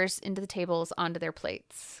floors, into the tables, onto their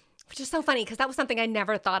plates. Which is so funny because that was something I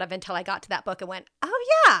never thought of until I got to that book and went, oh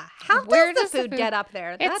yeah, how Where does does the the food food- get up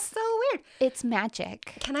there? That's so weird. It's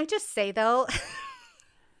magic. Can I just say though,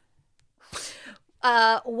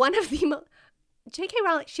 one of the J.K.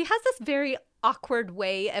 Rowling, she has this very awkward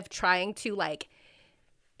way of trying to like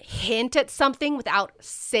hint at something without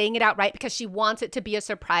saying it outright because she wants it to be a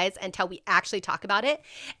surprise until we actually talk about it.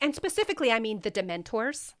 And specifically, I mean the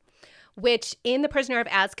Dementors, which in The Prisoner of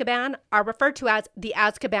Azkaban are referred to as the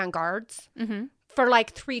Azkaban Guards for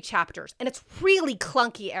like 3 chapters. And it's really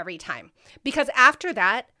clunky every time because after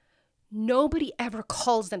that, nobody ever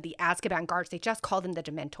calls them the Azkaban Guards. They just call them the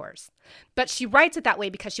Dementors. But she writes it that way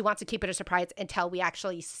because she wants to keep it a surprise until we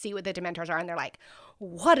actually see what the Dementors are. And they're like,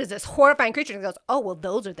 what is this horrifying creature? And he goes, oh, well,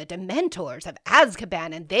 those are the Dementors of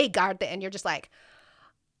Azkaban and they guard the... And you're just like,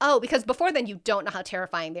 oh, because before then you don't know how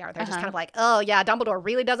terrifying they are. They're just kind of like, oh, yeah, Dumbledore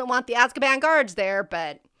really doesn't want the Azkaban Guards there,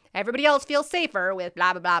 but everybody else feels safer with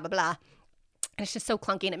blah, blah, blah, blah, blah. And it's just so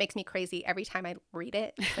clunky and it makes me crazy every time I read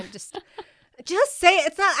it. I'm just... Just say it.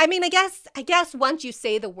 It's not, I mean, I guess once you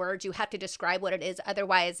say the word, you have to describe what it is.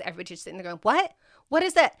 Otherwise, everybody's just sitting there going, what? What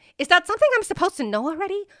is that? Is that something I'm supposed to know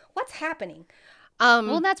already? What's happening?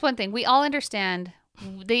 Well, that's one thing. We all understand.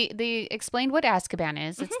 They explained what Azkaban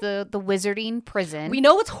is. It's the wizarding prison. We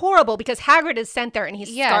know it's horrible because Hagrid is sent there and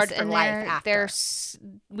he's scarred for life after.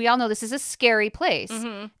 We all know this is a scary place.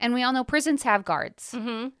 And we all know prisons have guards.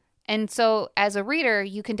 And so as a reader,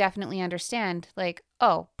 you can definitely understand like,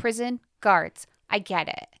 oh, prison, guards. I get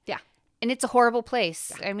it. Yeah. And it's a horrible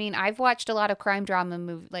place. Yeah. I mean, I've watched a lot of crime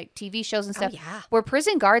drama like TV shows and stuff where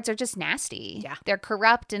prison guards are just nasty. Yeah. They're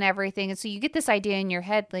corrupt and everything. And so you get this idea in your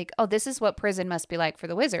head like, oh, this is what prison must be like for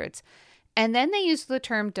the wizards. And then they use the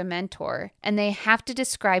term Dementor and they have to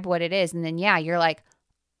describe what it is. And then, you're like,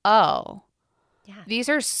 oh, these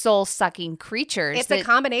are soul-sucking creatures. It's a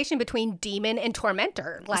combination between demon and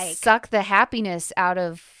tormentor. Like suck the happiness out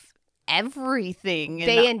of everything.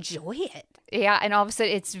 They enjoy it. Yeah, and all of a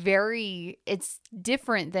sudden it's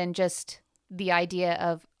different than just the idea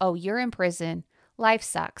of, oh, you're in prison, life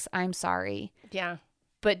sucks, I'm sorry. Yeah.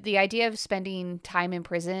 But the idea of spending time in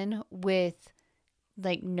prison with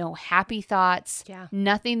like no happy thoughts,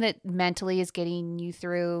 nothing that mentally is getting you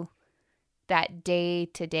through that day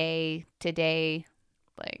to day,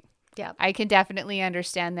 like, I can definitely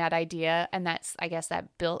understand that idea. And that's, I guess,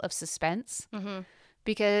 that built of suspense.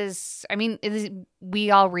 Because, I mean,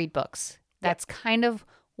 we all read books. That's kind of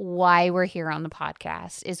why we're here on the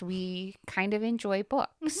podcast, is we kind of enjoy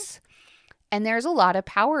books. And there's a lot of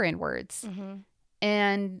power in words.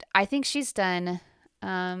 And I think she's done,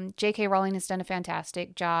 J.K. Rowling has done a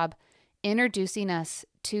fantastic job introducing us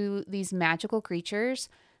to these magical creatures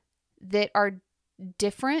that are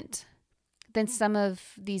different than some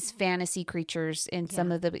of these fantasy creatures in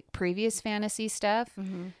some of the previous fantasy stuff.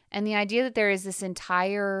 Mm-hmm. And the idea that there is this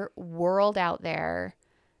entire world out there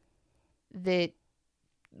that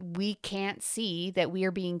we can't see, that we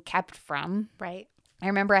are being kept from. Right. I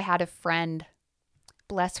remember I had a friend,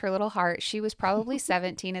 bless her little heart. She was probably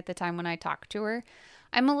 17 at the time when I talked to her.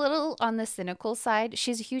 I'm a little on the cynical side.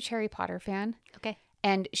 She's a huge Harry Potter fan. Okay.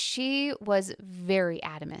 And she was very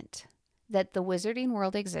adamant that the wizarding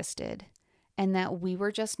world existed and that we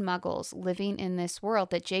were just muggles living in this world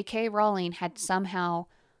that J.K. Rowling had somehow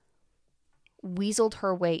weaseled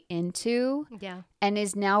her way into and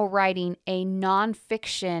is now writing a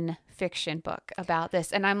nonfiction fiction book about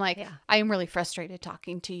this. And I'm like, I am really frustrated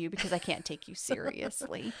talking to you because I can't take you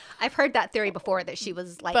seriously. I've heard that theory before, that she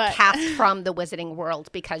was like cast from the wizarding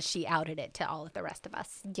world because she outed it to all of the rest of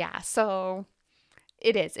us. Yeah, so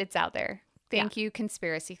it's out there. Thank you,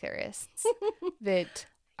 conspiracy theorists that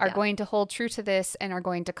are going to hold true to this and are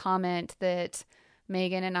going to comment that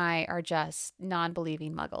Megan and I are just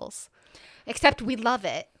non-believing muggles. Except we love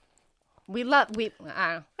it. I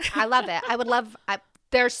love it.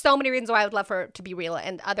 There's so many reasons why I would love for it to be real,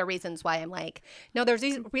 and other reasons why I'm like, no, there's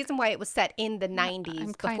a reason why it was set in the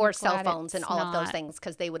 90s before cell phones and all of those things,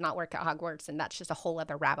 because they would not work at Hogwarts, and that's just a whole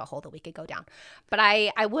other rabbit hole that we could go down. But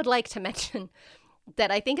I would like to mention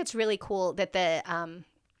that I think it's really cool that the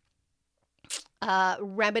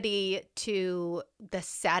remedy to the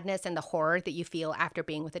sadness and the horror that you feel after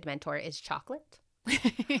being with a Dementor is chocolate.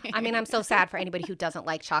 I mean, I'm so sad for anybody who doesn't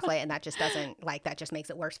like chocolate, and that just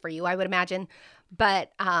makes it worse for you, I would imagine.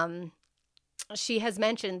 But she has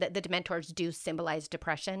mentioned that the Dementors do symbolize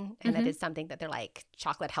depression, and that is something that they're like,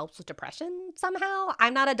 chocolate helps with depression somehow.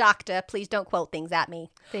 I'm not a doctor. Please don't quote things at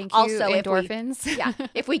me. Thank you, also, endorphins.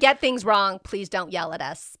 If we get things wrong, please don't yell at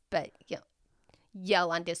us. But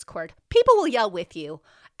yell on Discord. People will yell with you.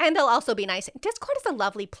 And they'll also be nice. Discord is a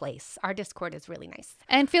lovely place. Our Discord is really nice.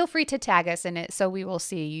 And feel free to tag us in it so we will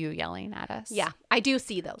see you yelling at us. Yeah, I do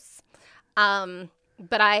see those.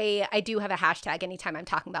 But I do have a hashtag anytime I'm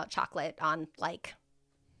talking about chocolate on like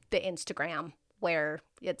the Instagram, where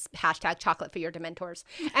it's hashtag chocolate for your Dementors.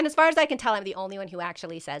 And as far as I can tell, I'm the only one who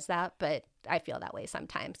actually says that, but I feel that way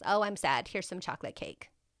sometimes. Oh, I'm sad. Here's some chocolate cake.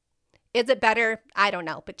 Is it better? I don't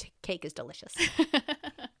know, but cake is delicious.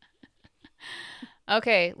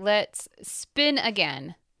 Okay, let's spin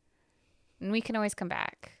again. And we can always come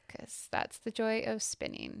back, because that's the joy of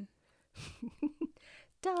spinning.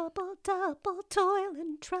 Double, double toil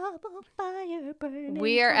and trouble, fire burning.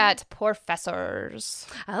 We are at Professors.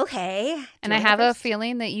 Okay. And I have a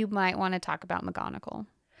feeling that you might want to talk about McGonagall.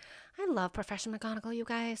 I love Professor McGonagall, you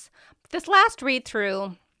guys. This last read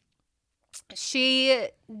through, she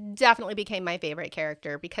definitely became my favorite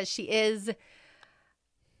character, because she is...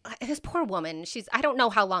 This poor woman, I don't know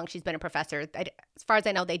how long she's been a professor. As far as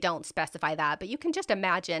I know, they don't specify that. But you can just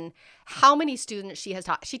imagine how many students she has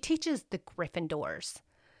taught. She teaches the Gryffindors.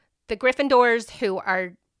 The Gryffindors, who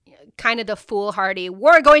are kind of the foolhardy,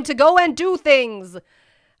 we're going to go and do things.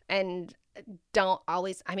 And don't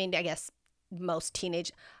always, I mean, I guess most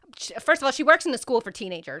first of all, she works in the school for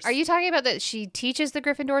teenagers. Are you talking about that she teaches the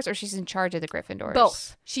Gryffindors, or she's in charge of the Gryffindors?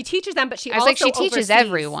 Both. She teaches them, but she also she teaches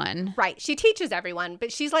everyone. Right. She teaches everyone,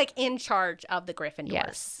 but she's like in charge of the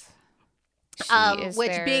Gryffindors. Yes.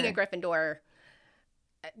 Which being a Gryffindor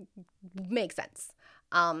makes sense.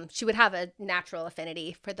 She would have a natural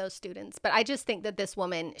affinity for those students. But I just think that this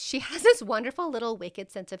woman, she has this wonderful little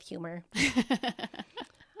wicked sense of humor.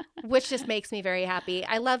 Which just makes me very happy.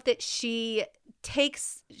 I love that she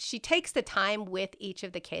takes the time with each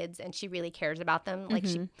of the kids, and she really cares about them. Like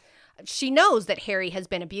she knows that Harry has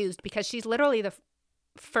been abused, because she's literally the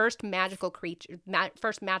first magical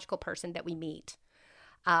person that we meet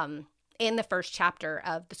in the first chapter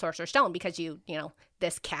of the Sorcerer's Stone, because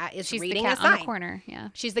this cat is reading a sign. She's the cat on the corner. Yeah,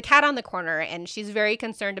 she's the cat on the corner, and she's very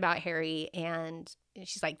concerned about Harry, and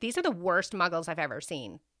she's like, these are the worst muggles I've ever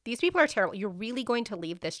seen. These people are terrible. You're really going to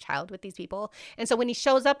leave this child with these people? And so when he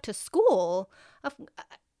shows up to school,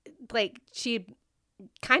 she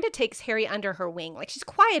kind of takes Harry under her wing. Like, she's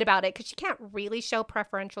quiet about it because she can't really show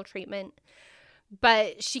preferential treatment.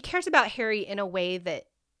 But she cares about Harry in a way that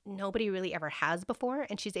nobody really ever has before.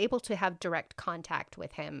 And she's able to have direct contact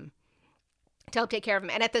with him to help take care of him.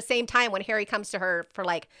 And at the same time, when Harry comes to her for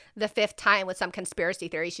like the 5th time with some conspiracy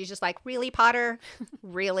theory, she's just like, really, Potter?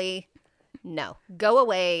 Really? No, go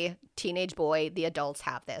away, teenage boy. The adults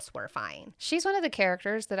have this. We're fine. She's one of the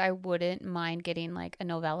characters that I wouldn't mind getting like a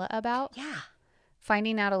novella about. Yeah.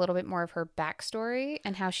 Finding out a little bit more of her backstory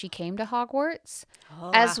and how she came to Hogwarts,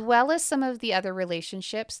 as well as some of the other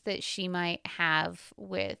relationships that she might have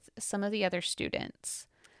with some of the other students.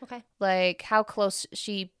 Okay. Like how close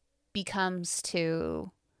she becomes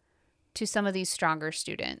to some of these stronger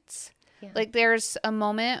students. Yeah. Like there's a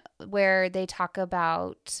moment where they talk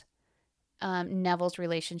about Neville's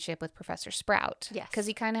relationship with Professor Sprout. Yes. Because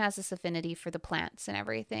he kind of has this affinity for the plants and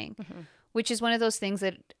everything, Mm-hmm. which is one of those things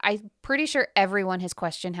that I'm pretty sure everyone has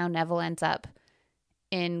questioned how Neville ends up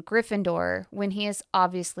in Gryffindor when he is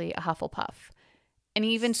obviously a Hufflepuff. And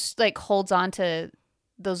he even like holds on to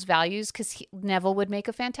those values because Neville would make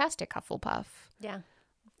a fantastic Hufflepuff. Yeah.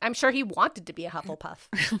 I'm sure he wanted to be a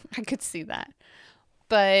Hufflepuff. I could see that.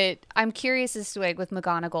 But I'm curious as to like with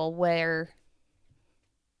McGonagall where,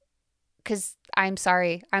 because I'm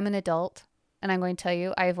sorry, I'm an adult and I'm going to tell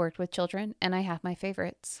you I have worked with children and I have my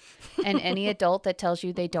favorites. And any adult that tells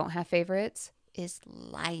you they don't have favorites is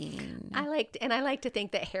lying. I like to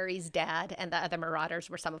think that Harry's dad and the other Marauders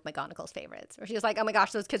were some of McGonagall's favorites. Where she was like, "Oh my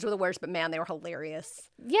gosh, those kids were the worst, but man, they were hilarious."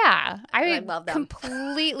 Yeah, I love them.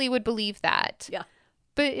 completely would believe that. Yeah.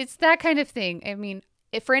 But it's that kind of thing. I mean,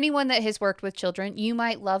 if for anyone that has worked with children, you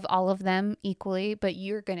might love all of them equally, but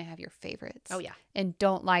you're going to have your favorites. Oh, yeah. And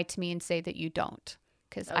don't lie to me and say that you don't,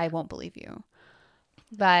 because Oh, I yeah. won't believe you.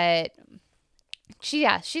 But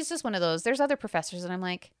she's just one of those. There's other professors and I'm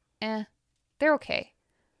like, they're okay.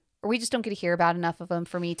 Or we just don't get to hear about enough of them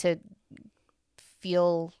for me to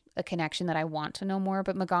feel a connection that I want to know more.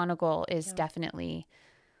 But McGonagall is definitely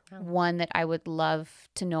one that I would love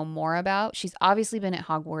to know more about. She's obviously been at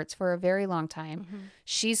Hogwarts for a very long time. Mm-hmm.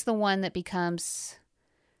 She's the one that becomes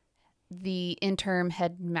the interim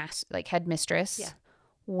headmistress Yeah.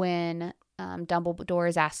 when Dumbledore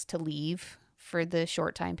is asked to leave for the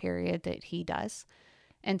short time period that he does.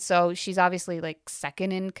 And so she's obviously like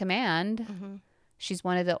second in command. Mm-hmm. She's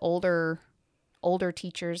one of the older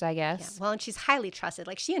teachers, I Yeah. guess. Well, and she's highly trusted.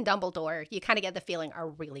 Like she and Dumbledore, you kind of get the feeling are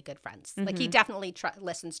really good friends. Like he definitely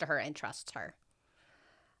listens to her and trusts her.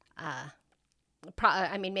 I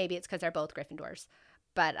mean, maybe it's because they're both Gryffindors,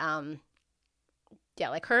 but yeah,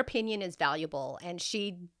 like her opinion is valuable, and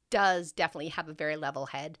she does definitely have a very level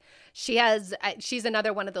head. She's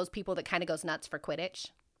another one of those people that kind of goes nuts for Quidditch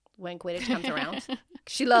when Quidditch comes around.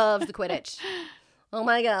 She loves the Quidditch. Oh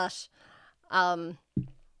my gosh. Yeah,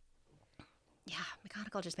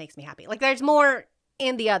 McGonagall just makes me happy. Like there's more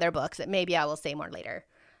in the other books that maybe I will say more later.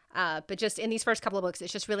 But just in these first couple of books,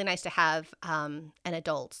 it's just really nice to have an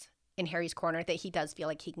adult in Harry's corner that he does feel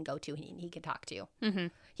like he can go to and he can talk to. Mm-hmm.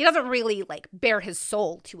 He doesn't really like bare his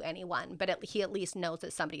soul to anyone, but he at least knows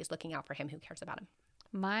that somebody is looking out for him who cares about him.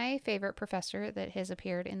 My favorite professor that has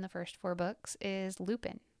appeared in the first 4 books is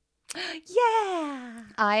Lupin. Yeah.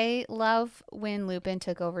 I love when Lupin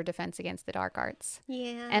took over Defense Against the Dark Arts.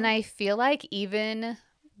 Yeah. And I feel like even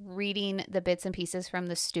reading the bits and pieces from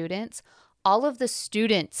the students, all of the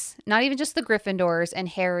students, not even just the Gryffindors and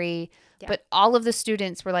Harry, but all of the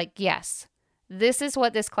students were like, yes, this is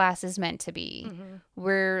what this class is meant to be. Mm-hmm.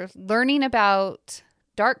 We're learning about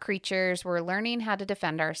dark creatures. We're learning how to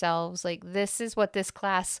defend ourselves. Like, this is what this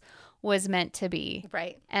class was meant to be.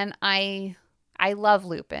 Right. And I love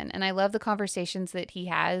Lupin, and I love the conversations that he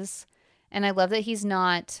has. And I love that he's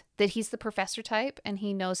the professor type and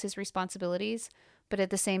he knows his responsibilities. But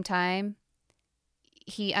at the same time,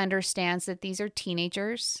 he understands that these are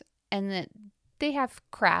teenagers and that they have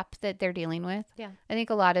crap that they're dealing with. Yeah. I think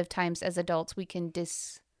a lot of times as adults, we can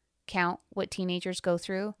discount what teenagers go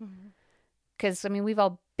through. Because, I mean, we've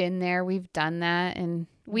all been there. We've done that. And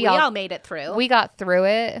we all made it through. We got through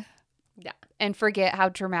it. Yeah. And forget how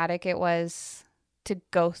dramatic it was to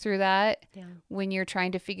go through that Yeah. when you're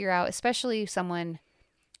trying to figure out, especially someone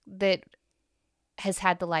that has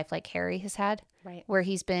had the life like Harry has had, Right. where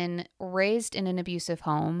he's been raised in an abusive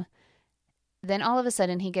home. Then all of a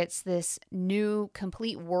sudden he gets this new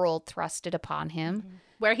complete world thrusted upon him.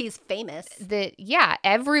 Where he's famous. That, yeah,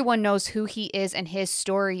 everyone knows who he is and his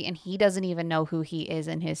story, and he doesn't even know who he is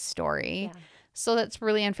in his story. Yeah. So that's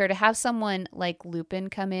really unfair to have someone like Lupin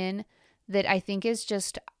come in that I think is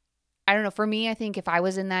just, I don't know, for me, I think if I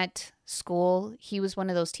was in that school, he was one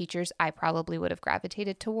of those teachers I probably would have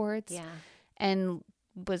gravitated towards. Yeah. And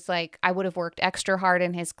was like, I would have worked extra hard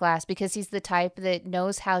in his class because he's the type that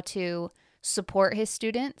knows how to support his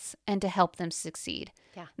students and to help them succeed.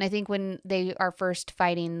 Yeah. And I think when they are first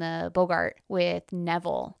fighting the Bogart with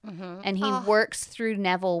Neville, and he works through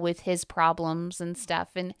Neville with his problems and stuff,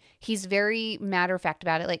 and he's very matter of fact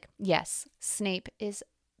about it. Like, yes, Snape is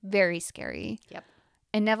very scary. Yep.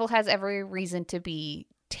 And Neville has every reason to be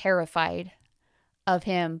terrified of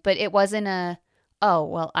him, but it wasn't oh,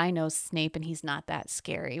 well, I know Snape and he's not that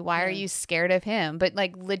scary. Why are you scared of him? But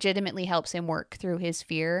like legitimately helps him work through his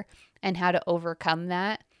fear and how to overcome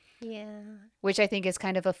that. Yeah. Which I think is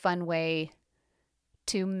kind of a fun way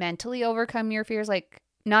to mentally overcome your fears. Like,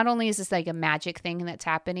 not only is this like a magic thing that's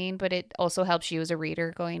happening, but it also helps you as a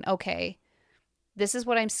reader going, okay, this is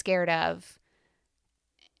what I'm scared of.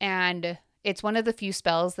 And it's one of the few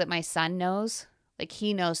spells that my son knows. Like,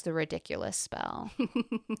 he knows the ridiculous spell.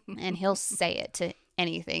 And he'll say it to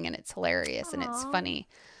anything, and it's hilarious and it's funny.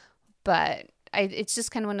 But it's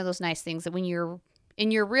just kind of one of those nice things that when you're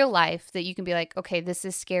in your real life that you can be like, okay, this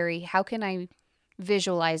is scary. How can I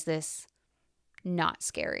visualize this not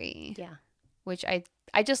scary? Yeah. Which I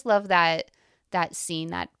just love that scene,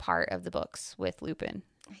 that part of the books with Lupin.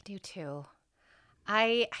 I do too.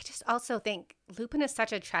 I just also think Lupin is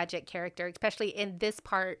such a tragic character, especially in this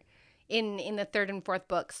part in the third and fourth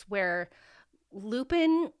books, where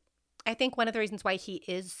Lupin, I think one of the reasons why he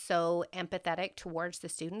is so empathetic towards the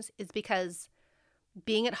students is because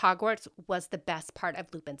being at Hogwarts was the best part of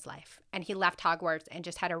Lupin's life. And he left Hogwarts and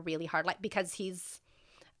just had a really hard life because he's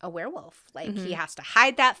a werewolf. Like, he has to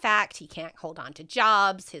hide that fact. He can't hold on to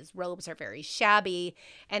jobs. His robes are very shabby.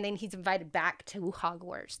 And then he's invited back to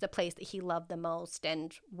Hogwarts, the place that he loved the most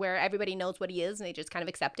and where everybody knows what he is and they just kind of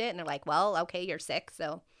accept it. And they're like, well, okay, you're sick,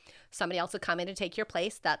 so somebody else will come in and take your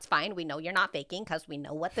place. That's fine. We know you're not faking because we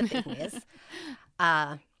know what the thing is.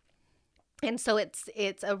 And so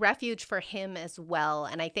it's a refuge for him as well.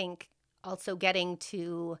 And I think also getting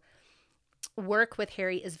to work with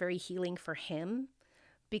Harry is very healing for him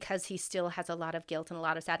because he still has a lot of guilt and a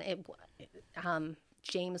lot of sadness.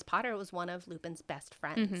 James Potter was one of Lupin's best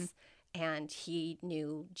friends. And he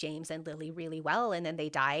knew James and Lily really well, and then they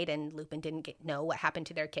died, and Lupin didn't know what happened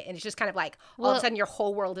to their kid. And it's just kind of like, all of a sudden, your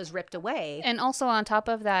whole world is ripped away. And also on top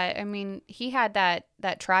of that, I mean, he had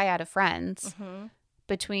that triad of friends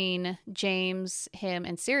between James, him,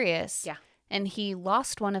 and Sirius. Yeah. And he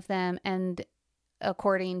lost one of them, and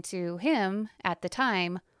according to him at the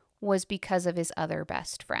time, was because of his other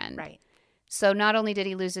best friend. Right. So not only did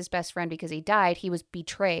he lose his best friend because he died, he was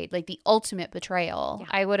betrayed, like the ultimate betrayal. Yeah.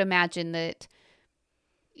 I would imagine that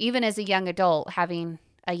even as a young adult, having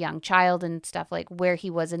a young child and stuff, like where he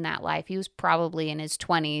was in that life, he was probably in his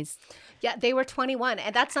 20s. Yeah, they were 21.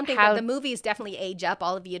 And that's something that the movies definitely age up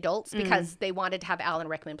all of the adults because they wanted to have Alan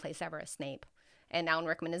Rickman play Severus Snape. And Alan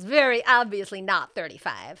Rickman is very obviously not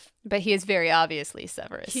 35. But he is very obviously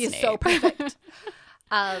Severus Snape. He is so perfect.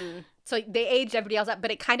 So they aged everybody else up,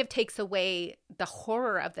 but it kind of takes away the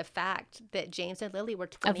horror of the fact that James and Lily were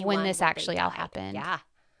 21. Of when this actually all happened. Yeah.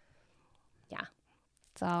 Yeah.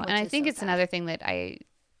 So, and I think it's sad. Another thing that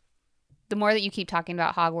the more that you keep talking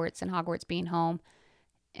about Hogwarts and Hogwarts being home,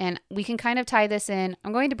 and we can kind of tie this in.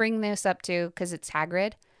 I'm going to bring this up too, because it's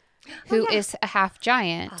Hagrid, who is a half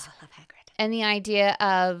giant. Oh, I love Hagrid. And the idea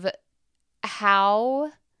of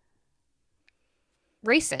how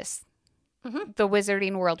racist the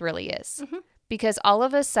wizarding world really is. Because all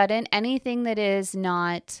of a sudden, anything that is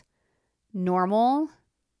not normal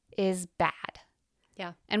is bad.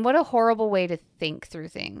 Yeah. And what a horrible way to think through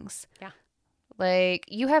things. Yeah. Like,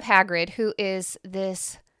 you have Hagrid, who is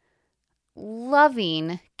this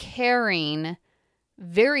loving, caring,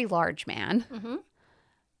 very large man.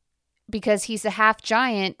 Because he's a half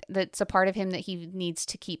giant, that's a part of him that he needs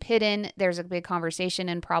to keep hidden. There's a big conversation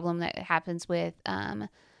and problem that happens with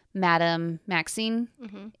Madame Maxine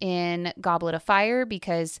in Goblet of Fire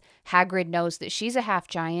because Hagrid knows that she's a half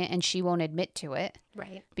giant and she won't admit to it.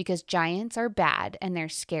 Right. Because giants are bad and they're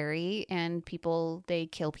scary and they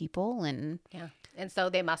kill people and... Yeah. And so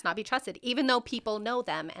they must not be trusted, even though people know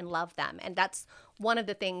them and love them. And that's one of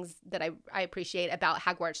the things that I appreciate about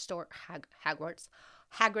Hagrid's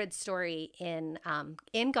story in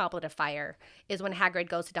Goblet of Fire is when Hagrid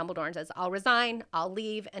goes to Dumbledore and says, I'll resign, I'll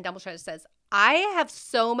leave. And Dumbledore says, I have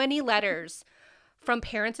so many letters from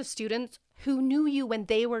parents of students who knew you when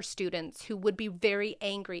they were students who would be very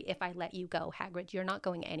angry if I let you go, Hagrid. You're not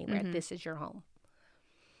going anywhere. This is your home.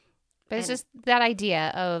 But it's just that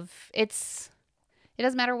idea of it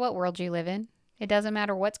doesn't matter what world you live in. It doesn't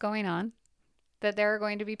matter what's going on. That there are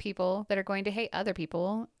going to be people that are going to hate other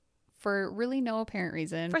people for really no apparent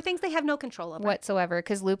reason. For things they have no control over. Whatsoever.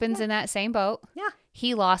 Because Lupin's in that same boat. Yeah.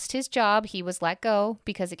 He lost his job. He was let go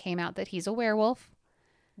because it came out that he's a werewolf.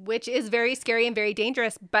 Which is very scary and very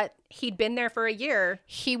dangerous, but he'd been there for a year.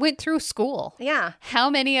 He went through school. Yeah. How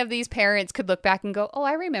many of these parents could look back and go, oh,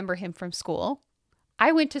 I remember him from school.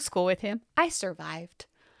 I went to school with him. I survived.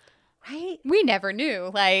 Right? We never knew.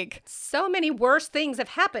 Like, so many worse things have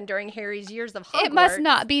happened during Harry's years of Hogwarts. It must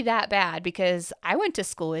not be that bad because I went to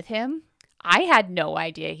school with him. I had no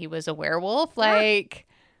idea he was a werewolf. Like,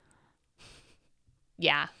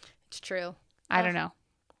 yeah. It's true. I don't know.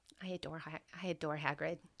 I adore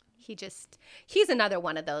Hagrid. He's another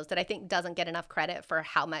one of those that I think doesn't get enough credit for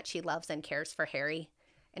how much he loves and cares for Harry.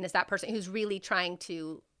 and is that person who's really trying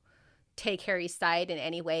to take Harry's side in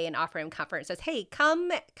any way and offer him comfort and says, hey,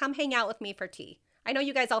 come hang out with me for tea. I know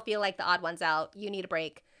you guys all feel like the odd ones out. You need a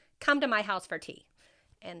break. Come to my house for tea,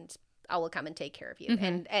 and I will come and take care of you.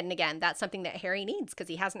 Mm-hmm. And again, that's something that Harry needs because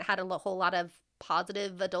he hasn't had a whole lot of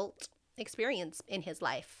positive adult experience in his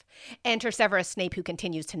life. Enter Severus Snape, who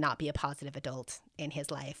continues to not be a positive adult in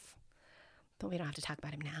his life. But we don't have to talk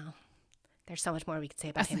about him now. There's so much more we could say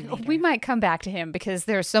about him later. We might come back to him because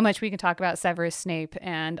there's so much we can talk about Severus Snape,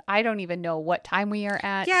 and I don't even know what time we are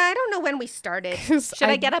at. Yeah, I don't know when we started. Should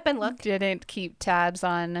I get up and look? Didn't keep tabs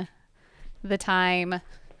on the time.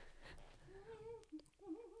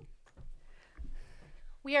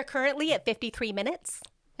 We are currently at 53 minutes.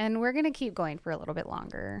 And we're going to keep going for a little bit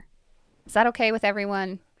longer. Is that okay with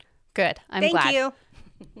everyone? Good. I'm glad. Thank you.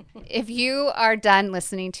 If you are done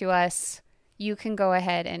listening to us, you can go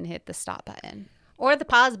ahead and hit the stop button. Or the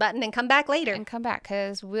pause button and come back later. And come back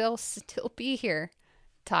because we'll still be here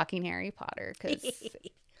talking Harry Potter because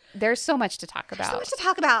there's so much to talk about. So much to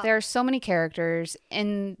talk about. There are so many characters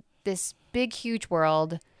in this big, huge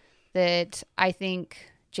world that I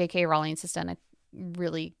think J.K. Rowling has done a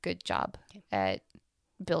really good job at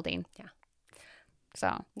building. Yeah.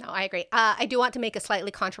 So. No, I agree. I do want to make a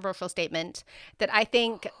slightly controversial statement that I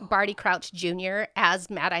think Barty Crouch Jr. as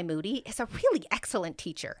Mad-Eye Moody is a really excellent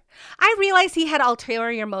teacher. I realize he had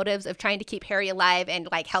ulterior motives of trying to keep Harry alive and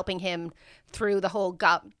like helping him through the whole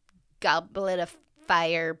goblet of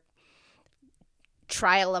fire,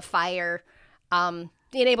 trial of fire,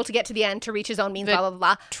 being able to get to the end to reach his own means, blah, blah,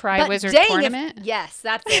 blah. Triwizard Tournament? Yes,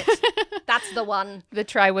 that's it. That's the one. The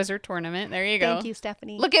Triwizard Tournament. There you go. Thank you,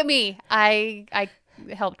 Stephanie. Look at me. I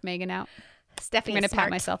helped Megan out. Stephanie, I'm going to pat smart.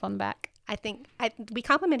 myself on the back. I think we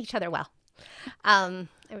compliment each other well. I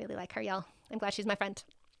really like her, y'all. I'm glad she's my friend.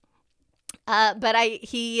 But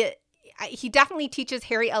he definitely teaches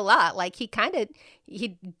Harry a lot. Like he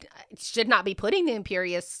should not be putting the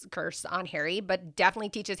Imperious Curse on Harry, but definitely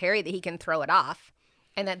teaches Harry that he can throw it off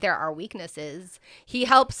and that there are weaknesses. He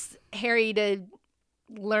helps Harry to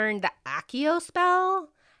learn the Accio spell.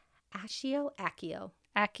 Accio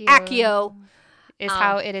is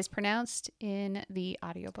how it is pronounced in the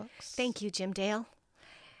audiobooks. Thank you, Jim Dale.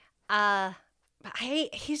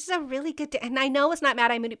 He's a really good, and I know it's not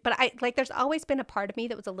Mad-Eye Moody, but there's always been a part of me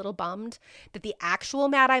that was a little bummed that the actual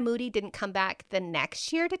Mad-Eye Moody didn't come back the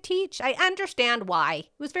next year to teach. I understand why.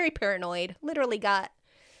 He was very paranoid. Literally got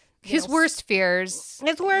his worst fears.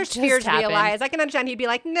 His worst just fears happened. realized. I can understand. He'd be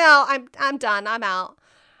like, "No, I'm done. I'm out.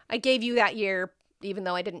 I gave you that year, even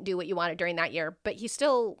though I didn't do what you wanted during that year." But he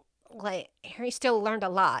still, Harry still learned a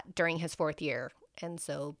lot during his fourth year, and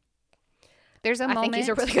so. There's a moment. I think he's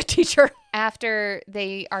a really good teacher. After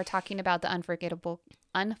they are talking about the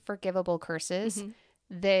unforgivable curses,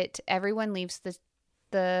 that everyone leaves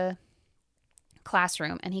the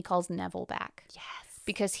classroom and he calls Neville back. Yes.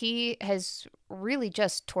 Because he has really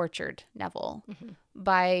just tortured Neville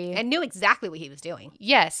and knew exactly what he was doing.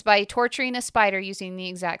 Yes, by torturing a spider using the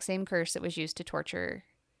exact same curse that was used to torture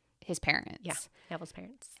his parents. Yeah, Neville's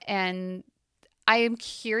parents. And I am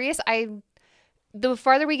curious. The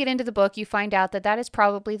farther we get into the book, you find out that is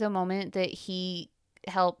probably the moment that he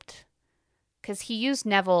helped, because he used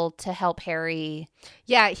Neville to help Harry.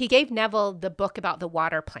 Yeah, he gave Neville the book about the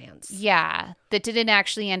water plants. Yeah, that didn't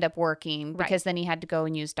actually end up working because then he had to go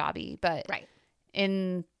and use Dobby. But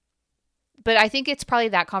but I think it's probably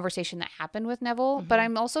that conversation that happened with Neville. But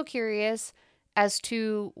I'm also curious as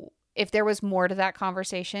to if there was more to that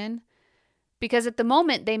conversation, because at the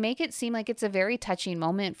moment they make it seem like it's a very touching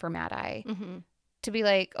moment for Mad-Eye. To be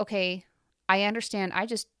like, okay, I understand. I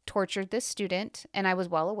just tortured this student and I was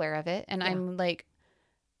well aware of it. And I'm like,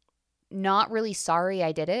 not really sorry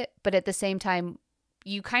I did it. But at the same time,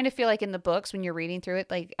 you kind of feel like in the books when you're reading through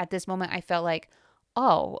it, like at this moment, I felt like,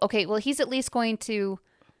 oh, okay, well, he's at least going to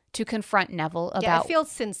confront Neville about. It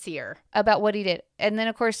feels sincere. About what he did. And then,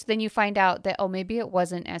 of course, then you find out that, oh, maybe it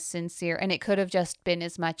wasn't as sincere. And it could have just been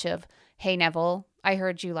as much of, hey, Neville, I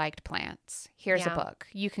heard you liked plants. Here's a book.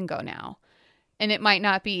 You can go now. And it might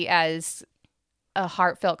not be as a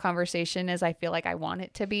heartfelt conversation as I feel like I want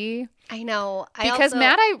it to be. I know. Because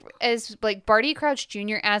Mad-Eye, as like Barty Crouch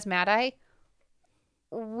Jr. as Mad-Eye,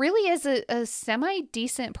 really is a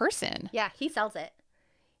semi-decent person. Yeah, he sells it.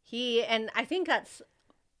 And I think that's,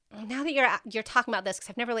 now that you're talking about this, because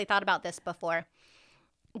I've never really thought about this before,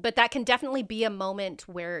 but that can definitely be a moment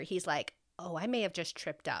where he's like, oh, I may have just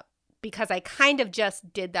tripped up because I kind of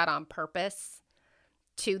just did that on purpose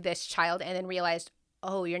to this child and then realized,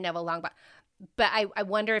 oh, you're Neville Longbottom. But I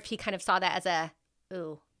wonder if he kind of saw that as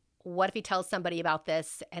ooh, what if he tells somebody about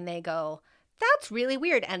this and they go, that's really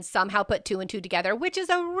weird, and somehow put 2 and 2 together, which is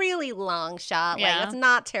a really long shot. Yeah. Like, it's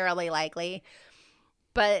not terribly likely.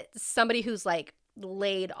 But somebody who's, like,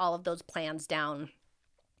 laid all of those plans down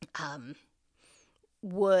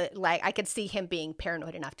would, like, I could see him being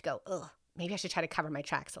paranoid enough to go, ugh, maybe I should try to cover my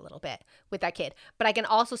tracks a little bit with that kid. But I can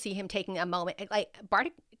also see him taking a moment. Like,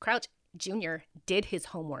 Barty Crouch Jr. did his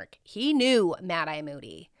homework. He knew Mad Eye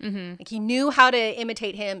Moody. Mm-hmm. Like, he knew how to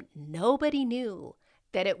imitate him. Nobody knew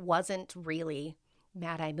that it wasn't really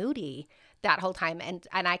Mad Eye Moody that whole time. And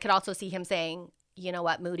I could also see him saying, you know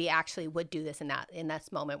what, Moody actually would do this in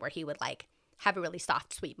this moment where he would, like, have a really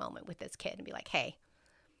soft, sweet moment with this kid and be like, hey,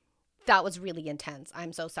 that was really intense.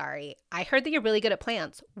 I'm so sorry. I heard that you're really good at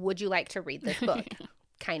plants. Would you like to read this book?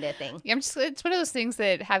 Kind of thing. Yeah, it's one of those things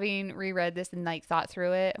that, having reread this and, like, thought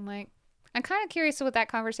through it, I'm like, I'm kind of curious what that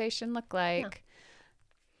conversation looked like.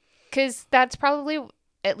 Because that's probably,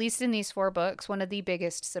 at least in these 4 books, one of the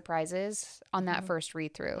biggest surprises on that first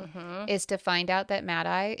read through is to find out that Mad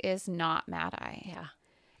Eye is not Mad Eye. Yeah.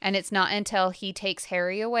 And it's not until he takes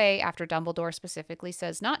Harry away, after Dumbledore specifically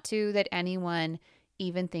says not to, that anyone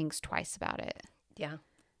even thinks twice about it. Yeah.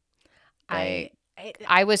 I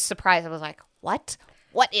was surprised. I was like, what?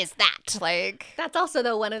 What is that? Like, that's also,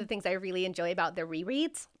 though, one of the things I really enjoy about the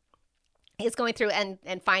rereads is going through and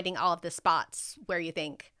finding all of the spots where you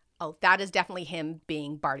think, oh, that is definitely him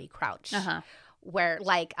being Barty Crouch. Uh-huh. Where,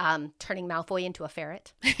 like, turning Malfoy into a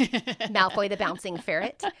ferret. Malfoy the bouncing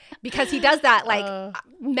ferret. Because he does that, like,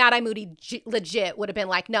 Mad Eye Moody legit would have been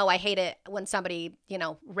like, no, I hate it when somebody, you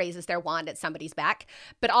know, raises their wand at somebody's back.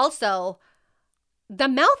 But also, the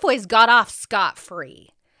Malfoys got off scot-free.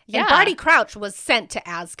 Yeah. And Barty Crouch was sent to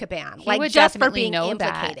Azkaban, He like, would just for definitely being know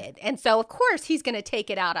implicated. And so, of course, he's going to take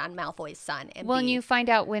it out on Malfoy's son. And well, and you find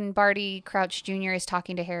out when Barty Crouch Jr. is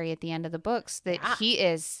talking to Harry at the end of the books that he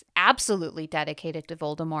is absolutely dedicated to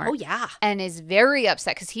Voldemort. Oh, yeah. And is very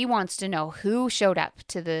upset because he wants to know who showed up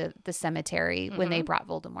to the cemetery when they brought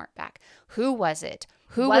Voldemort back. Who was it?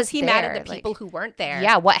 Who was he there? mad at the people who weren't there?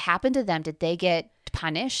 Yeah, what happened to them? Did they get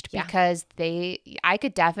punished? Yeah. Because I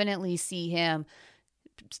could definitely see him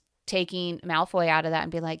taking Malfoy out of that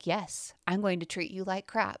and be like, yes, I'm going to treat you like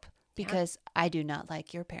crap because I do not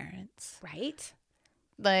like your parents. Right?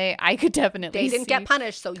 Like, I could definitely They didn't see get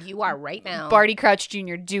punished, so you are right now. Barty Crouch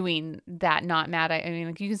Jr. doing that, not Mad Eye. I mean,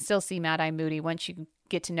 like, you can still see Mad Eye Moody once you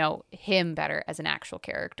get to know him better as an actual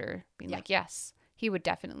character. Being like, yes, he would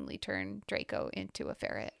definitely turn Draco into a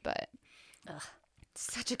ferret, but...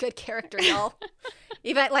 Such a good character, y'all.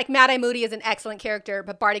 Even, like, Mad Eye Moody is an excellent character,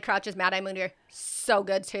 but Barty Crouch's Mad Eye Moody are so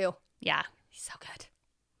good, too. Yeah. He's so good.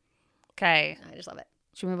 Okay. I just love it.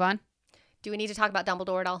 Should we move on? Do we need to talk about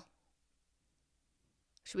Dumbledore at all?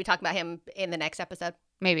 Should we talk about him in the next episode?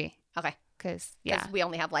 Maybe. Okay. Because, we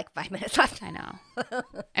only have, like, 5 minutes left. I know.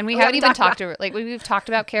 And we haven't even talked to, like, we've talked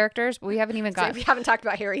about characters, but we haven't even So we haven't talked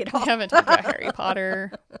about Harry at all. We haven't talked about Harry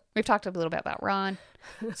Potter. We've talked a little bit about Ron.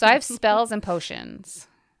 So I have spells and potions.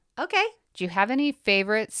 Okay. Do you have any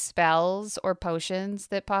favorite spells or potions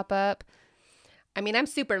that pop up? I mean, I'm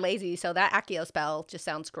super lazy, so that Accio spell just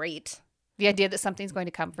sounds great. The idea that something's going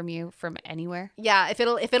to come from you from anywhere? Yeah, if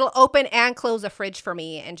it'll open and close a fridge for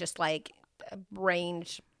me and just, like,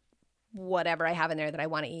 range whatever I have in there that I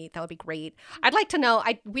want to eat, that would be great. I'd like to know,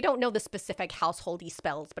 we don't know the specific householdy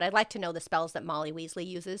spells, but I'd like to know the spells that Molly Weasley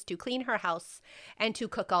uses to clean her house and to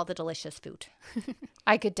cook all the delicious food.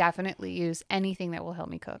 I could definitely use anything that will help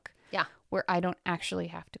me cook. Yeah. Where I don't actually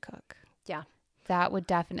have to cook. Yeah. That would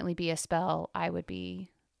definitely be a spell I would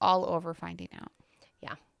be all over finding out.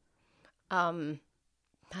 Yeah.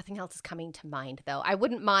 Nothing else is coming to mind, though. I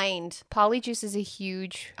wouldn't mind. Polyjuice is a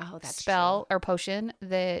huge spell or potion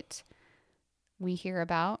that we hear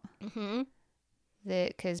about. Mm-hmm.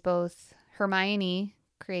 Because both Hermione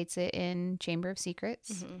creates it in Chamber of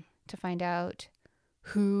Secrets to find out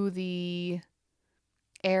who the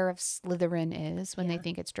heir of Slytherin is when they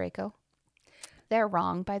think it's Draco. They're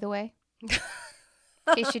wrong, by the way. In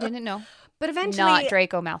case you didn't know. But eventually, not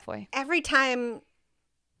Draco Malfoy. Every time,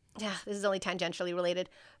 this is only tangentially related,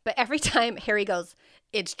 but every time Harry goes,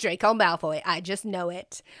 it's Draco Malfoy, I just know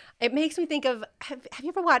it. It makes me think of, have you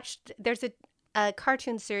ever watched, there's a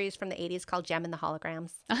cartoon series from the 80s called Gem and the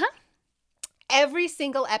Holograms. Uh-huh. Every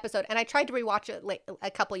single episode, and I tried to rewatch it like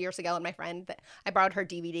a couple years ago, and my friend, I borrowed her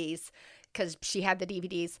DVDs because she had the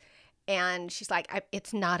DVDs. And she's like,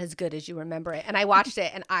 it's not as good as you remember it. And I watched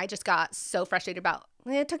it and I just got so frustrated about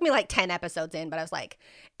it. Took me like 10 episodes in, but I was like,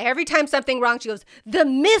 every time something wrong, she goes, the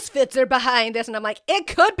Misfits are behind this. And I'm like, it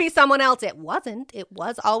could be someone else. It wasn't. It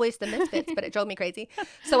was always the Misfits, but it drove me crazy.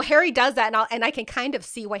 So Harry does that and I can kind of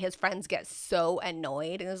see why his friends get so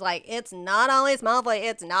annoyed. And it's like, it's not always Malfoy.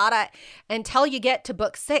 It's not until you get to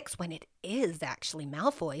book 6 when it is actually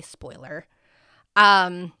Malfoy. Spoiler.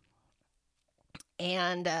 And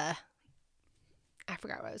I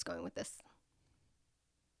forgot where I was going with this.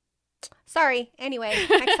 Sorry. Anyway,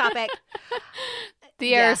 next topic.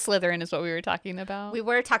 The heir of Slytherin is what we were talking about. We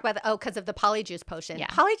were talking about because of the Polyjuice potion. Yeah.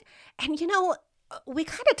 And we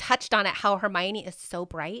kind of touched on it, how Hermione is so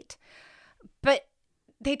bright, but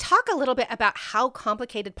they talk a little bit about how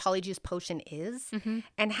complicated Polyjuice potion is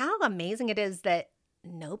and how amazing it is that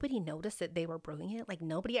nobody noticed that they were brewing it. Like,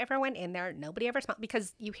 nobody ever went in there. Nobody ever smelled,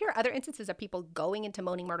 because you hear other instances of people going into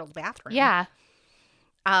Moaning Myrtle's bathroom. Yeah.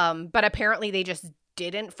 But apparently they just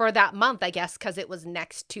didn't for that month, I guess, because it was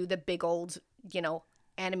next to the big old,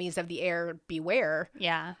 enemies of the heir beware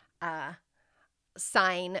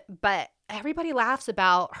sign. But everybody laughs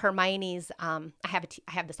about Hermione's, I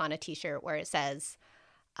have this on a t-shirt where it says,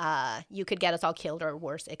 you could get us all killed or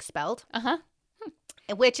worse, expelled.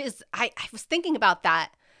 Which is, I was thinking about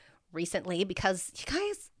that recently because, you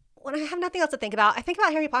guys, when I have nothing else to think about, I think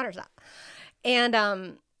about Harry Potter stuff.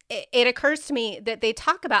 And it occurs to me that they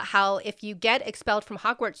talk about how if you get expelled from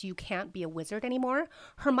Hogwarts, you can't be a wizard anymore.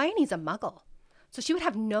 Hermione's a muggle. So she would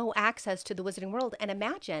have no access to the wizarding world. And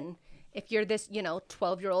imagine if you're this,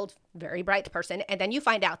 12-year-old, very bright person, and then you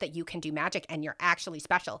find out that you can do magic and you're actually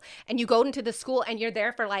special. And you go into the school and you're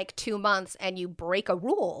there for like 2 months and you break a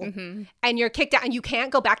rule and you're kicked out and you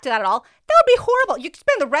can't go back to that at all. That would be horrible. You could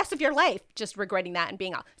spend the rest of your life just regretting that and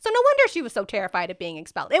being out. So no wonder she was so terrified of being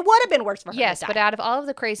expelled. It would have been worse for her. Yes, to die. but out of all of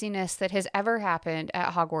the craziness that has ever happened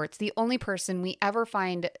at Hogwarts, the only person we ever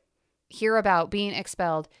hear about being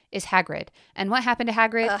expelled is Hagrid. And what happened to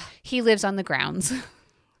Hagrid? He lives on the grounds.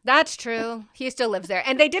 That's true. He still lives there.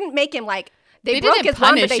 And they didn't make him they didn't broke his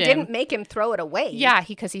wand, but they punish him. didn't make him throw it away. Yeah,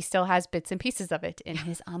 because he still has bits and pieces of it in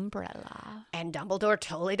his umbrella. And Dumbledore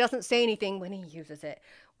totally doesn't say anything when he uses it.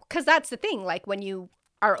 Because that's the thing. Like, when you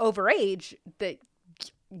are overage,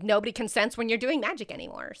 nobody consents when you're doing magic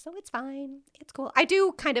anymore. So it's fine. It's cool. I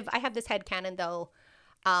have this headcanon, though,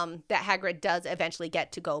 that Hagrid does eventually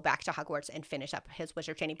get to go back to Hogwarts and finish up his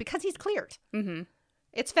wizard training because he's cleared.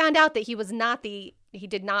 It's found out that he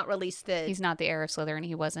did not release He's not the heir of Slytherin.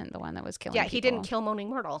 He wasn't the one that was killing people. He didn't kill Moaning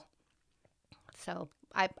Myrtle. So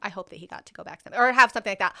I hope that he got to go back or have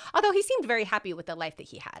something like that. Although he seemed very happy with the life that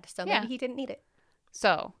he had. So maybe he didn't need it.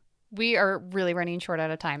 So we are really running short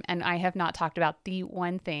out of time. And I have not talked about the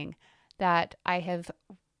one thing that I have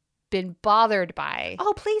been bothered by.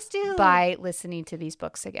 Oh, please do. By listening to these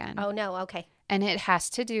books again. Oh, no. Okay. And it has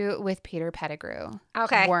to do with Peter Pettigrew.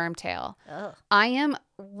 Okay. Wormtail. Ugh. I am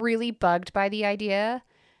really bugged by the idea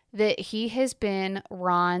that he has been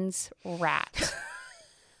Ron's rat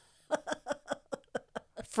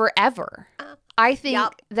forever. I think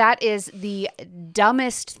that is the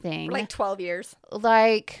dumbest thing. For like 12 years.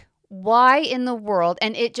 Like, why in the world?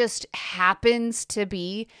 And it just happens to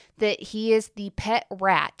be that he is the pet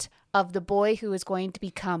rat of the boy who is going to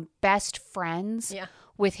become best friends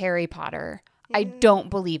with Harry Potter. I don't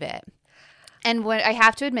believe it. And what I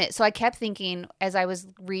have to admit, so I kept thinking as I was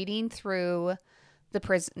reading through the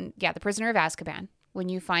Prisoner of Azkaban, when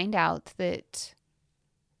you find out that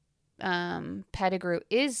Pettigrew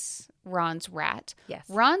is Ron's rat,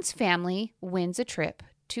 Ron's family wins a trip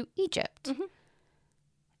to Egypt.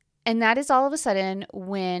 And that is all of a sudden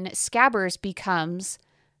when Scabbers becomes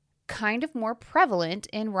kind of more prevalent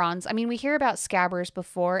in Ron's. I mean, we hear about Scabbers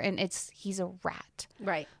before, and he's a rat.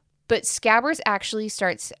 Right. But Scabbers actually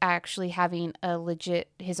starts having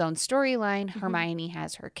his own storyline. Hermione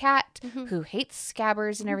has her cat who hates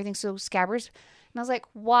Scabbers and everything. So Scabbers, and I was like,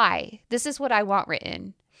 why? This is what I want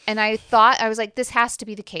written. And I was like, this has to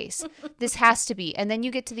be the case. This has to be. And then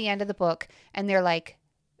you get to the end of the book and they're like,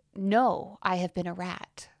 no, I have been a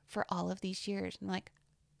rat for all of these years. And I'm like,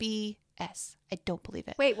 BS. I don't believe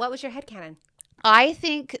it. Wait, what was your headcanon? I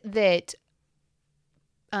think that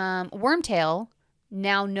Wormtail,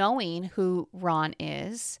 now knowing who Ron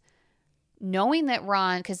is, knowing that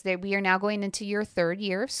Ron, because we are now going into your 3rd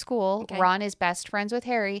year of school, Ron is best friends with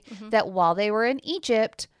Harry, that while they were in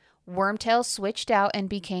Egypt, Wormtail switched out and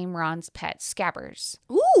became Ron's pet, Scabbers.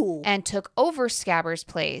 Ooh. And took over Scabbers'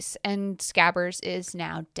 place, and Scabbers is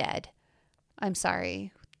now dead. I'm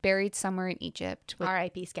sorry. Buried somewhere in Egypt.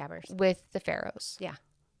 R.I.P. Scabbers. With the pharaohs. Yeah.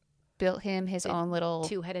 Built him his own little...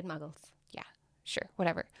 Two-headed muggles. Yeah, sure,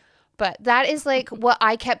 whatever. But that is like what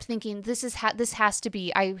I kept thinking. This has to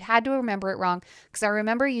be. I had to remember it wrong because I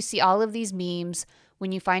remember you see all of these memes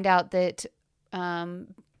when you find out that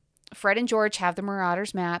Fred and George have the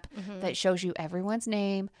Marauders map that shows you everyone's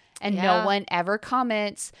name, and no one ever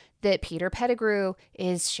comments that Peter Pettigrew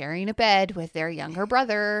is sharing a bed with their younger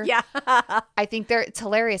brother. Yeah. I think it's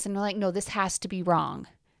hilarious. And they're like, no, this has to be wrong.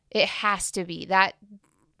 It has to be that,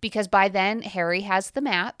 because by then Harry has the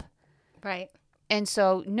map. Right. And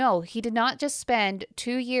so, no, he did not just spend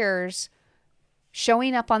 2 years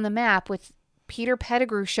showing up on the map with Peter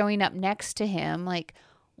Pettigrew showing up next to him. Like,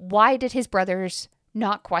 why did his brothers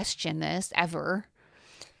not question this ever?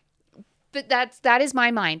 But that is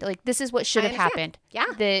my mind. Like, this is what should have happened. Yeah.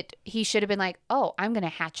 That he should have been like, oh, I'm going to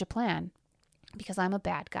hatch a plan because I'm a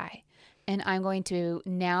bad guy. And I'm going to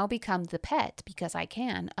now become the pet, because I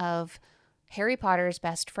can, of Harry Potter's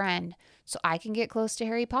best friend. So I can get close to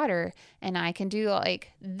Harry Potter and I can do,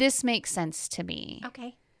 like, this makes sense to me.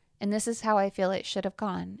 Okay. And this is how I feel it should have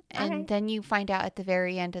gone. And then you find out at the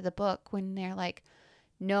very end of the book when they're like,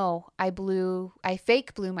 no, I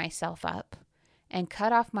fake blew myself up and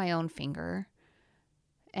cut off my own finger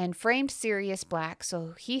and framed Sirius Black.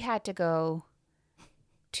 So he had to go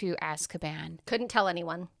to Azkaban. Couldn't tell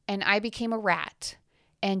anyone. And I became a rat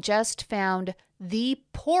and just found the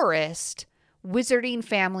poorest wizarding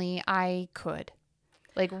family I could.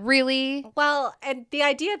 Like, really? Well, and the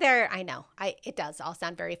idea there, I know, it does all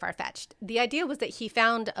sound very far-fetched. The idea was that he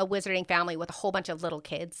found a wizarding family with a whole bunch of little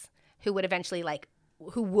kids who would eventually, like,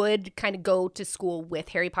 who would kind of go to school with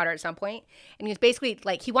Harry Potter at some point. And he was basically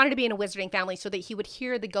like, he wanted to be in a wizarding family so that he would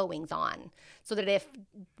hear the goings on. So that if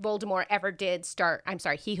Voldemort ever did start, I'm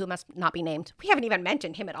sorry, he who must not be named. We haven't even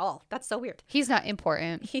mentioned him at all. That's so weird. He's not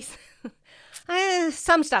important. He's,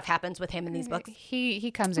 some stuff happens with him in these books. He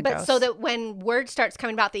comes and But goes. so that when word starts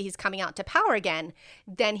coming about that he's coming out to power again,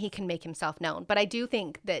 then he can make himself known. But I do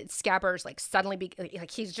think that Scabbers, like, suddenly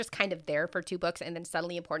like he's just kind of there for 2 books and then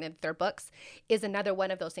suddenly important in the 3rd books is another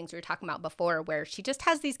one of those things we were talking about before, where she just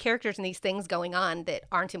has these characters and these things going on that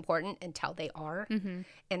aren't important until they are.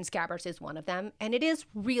 And Scabbers is one of them. And it is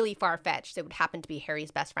really far-fetched. It would happen to be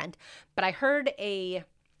Harry's best friend. But I heard a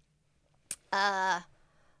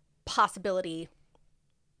possibility,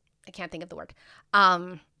 I can't think of the word,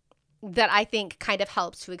 that I think kind of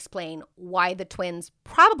helps to explain why the twins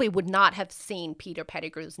probably would not have seen Peter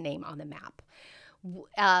Pettigrew's name on the map.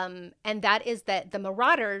 And that is that the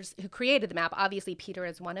Marauders who created the map, obviously Peter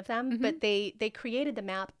is one of them, but they created the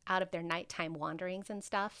map out of their nighttime wanderings and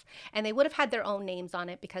stuff. And they would have had their own names on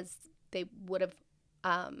it because they would have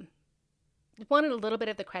wanted a little bit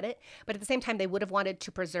of the credit, but at the same time, they would have wanted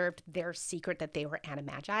to preserve their secret that they were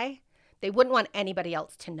Animagi. They wouldn't want anybody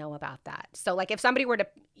else to know about that. So, like, if somebody were to,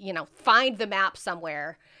 find the map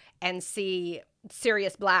somewhere and see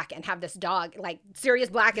Sirius Black and have this dog, like,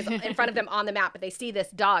 Sirius Black is in front of them on the map, but they see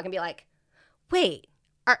this dog and be like, wait,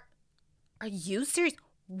 are you serious?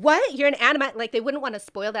 What? You're an Animagi? Like, they wouldn't want to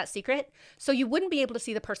spoil that secret. So you wouldn't be able to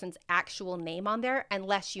see the person's actual name on there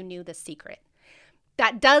unless you knew the secret.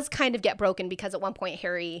 That does kind of get broken because at one point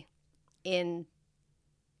Harry in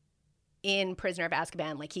Prisoner of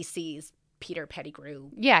Azkaban, like, he sees Peter Pettigrew.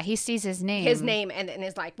 Yeah, he sees his name. And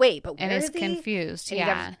is like, wait, but where and is is he? confused. And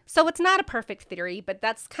yeah. So it's not a perfect theory, but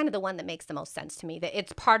that's kind of the one that makes the most sense to me, that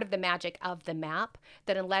it's part of the magic of the map,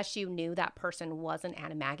 that unless you knew that person was an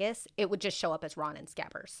animagus, it would just show up as Ron and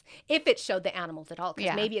Scabbers. If it showed the animals at all,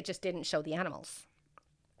 because maybe it just didn't show the animals.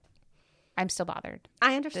 I'm still bothered.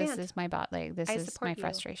 I understand. This is my this is my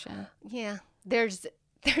frustration. Yeah. There's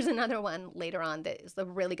another one later on that is a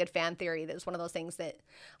really good fan theory. That was one of those things that,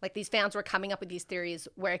 like, these fans were coming up with these theories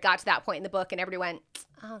where it got to that point in the book and everybody went,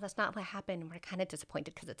 oh, that's not what happened. We're kind of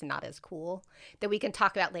disappointed because it's not as cool, that we can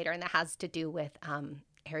talk about later. And that has to do with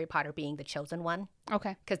Harry Potter being the chosen one.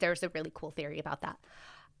 Okay. Because there's a really cool theory about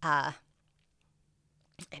that.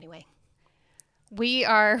 Anyway. We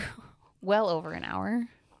are well over an hour,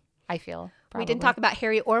 I feel. Probably. We didn't talk about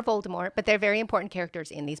Harry or Voldemort, but they're very important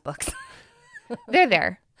characters in these books. They're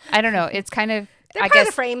there. I don't know. It's kind of, they're part of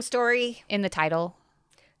the frame story. In the title.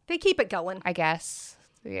 They keep it going. I guess.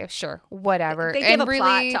 Yeah, sure. Whatever. They give a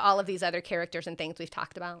plot to all of these other characters and things we've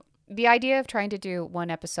talked about. The idea of trying to do one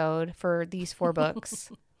episode for these 4 books,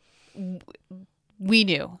 we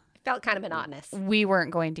knew. It felt kind of monotonous. We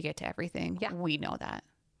weren't going to get to everything. Yeah. We know that.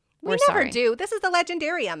 We never do. This is the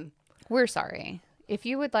Legendarium. We're sorry. If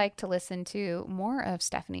you would like to listen to more of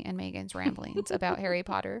Stephanie and Megan's ramblings about Harry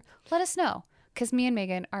Potter, let us know. Because me and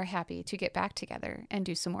Megan are happy to get back together and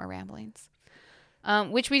do some more ramblings.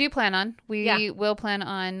 Which we do plan on. We will plan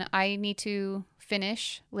on. I need to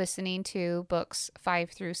finish listening to books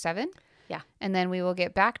 5 through 7. Yeah. And then we will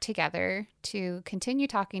get back together to continue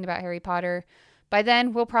talking about Harry Potter. By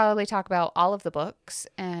then, we'll probably talk about all of the books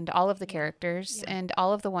and all of the characters and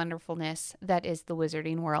all of the wonderfulness that is the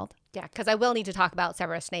wizarding world. Yeah, because I will need to talk about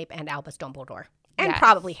Severus Snape and Albus Dumbledore. And Yes.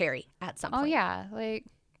 probably Harry at some point. Oh, yeah. Like,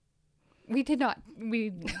 we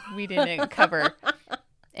didn't cover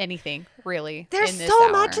anything, really. There's in this so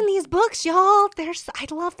hour. much in these books, y'all. I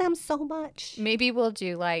love them so much. Maybe we'll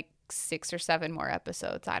do like 6 or 7 more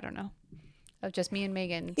episodes. I don't know. Of just me and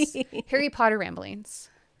Megan's Harry Potter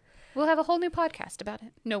ramblings. We'll have a whole new podcast about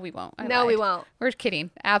it. No, we won't. I No, we lied. won't. We're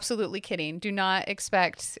kidding. Absolutely kidding. Do not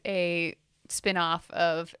expect a spin-off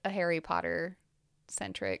of a Harry Potter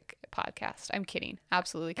centric podcast. I'm kidding.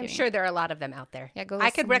 Absolutely I'm kidding. sure there are a lot of them out there. Yeah, go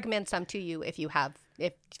I could listen. recommend some to you if you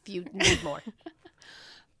need more.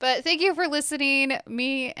 But thank you for listening.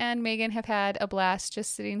 Me and Megan have had a blast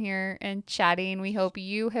just sitting here and chatting. We hope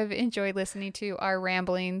you have enjoyed listening to our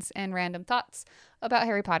ramblings and random thoughts about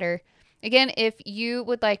Harry Potter. Again, if you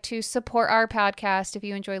would like to support our podcast, if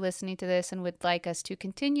you enjoy listening to this and would like us to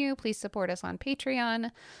continue, please support us on Patreon.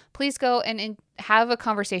 Please go and have a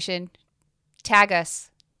conversation. Tag us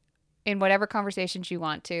in whatever conversations you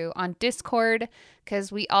want to on Discord,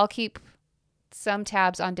 because we all keep some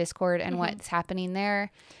tabs on Discord and what's happening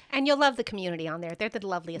there. And you'll love the community on there. They're the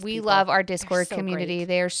loveliest We people. love our Discord so community. great.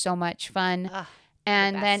 They are so much fun. Ugh,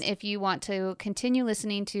 and the then best. if you want to continue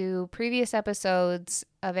listening to previous episodes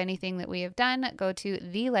of anything that we have done, go to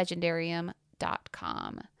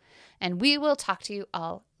thelegendarium.com. And we will talk to you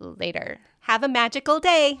all later. Have a magical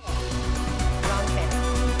day.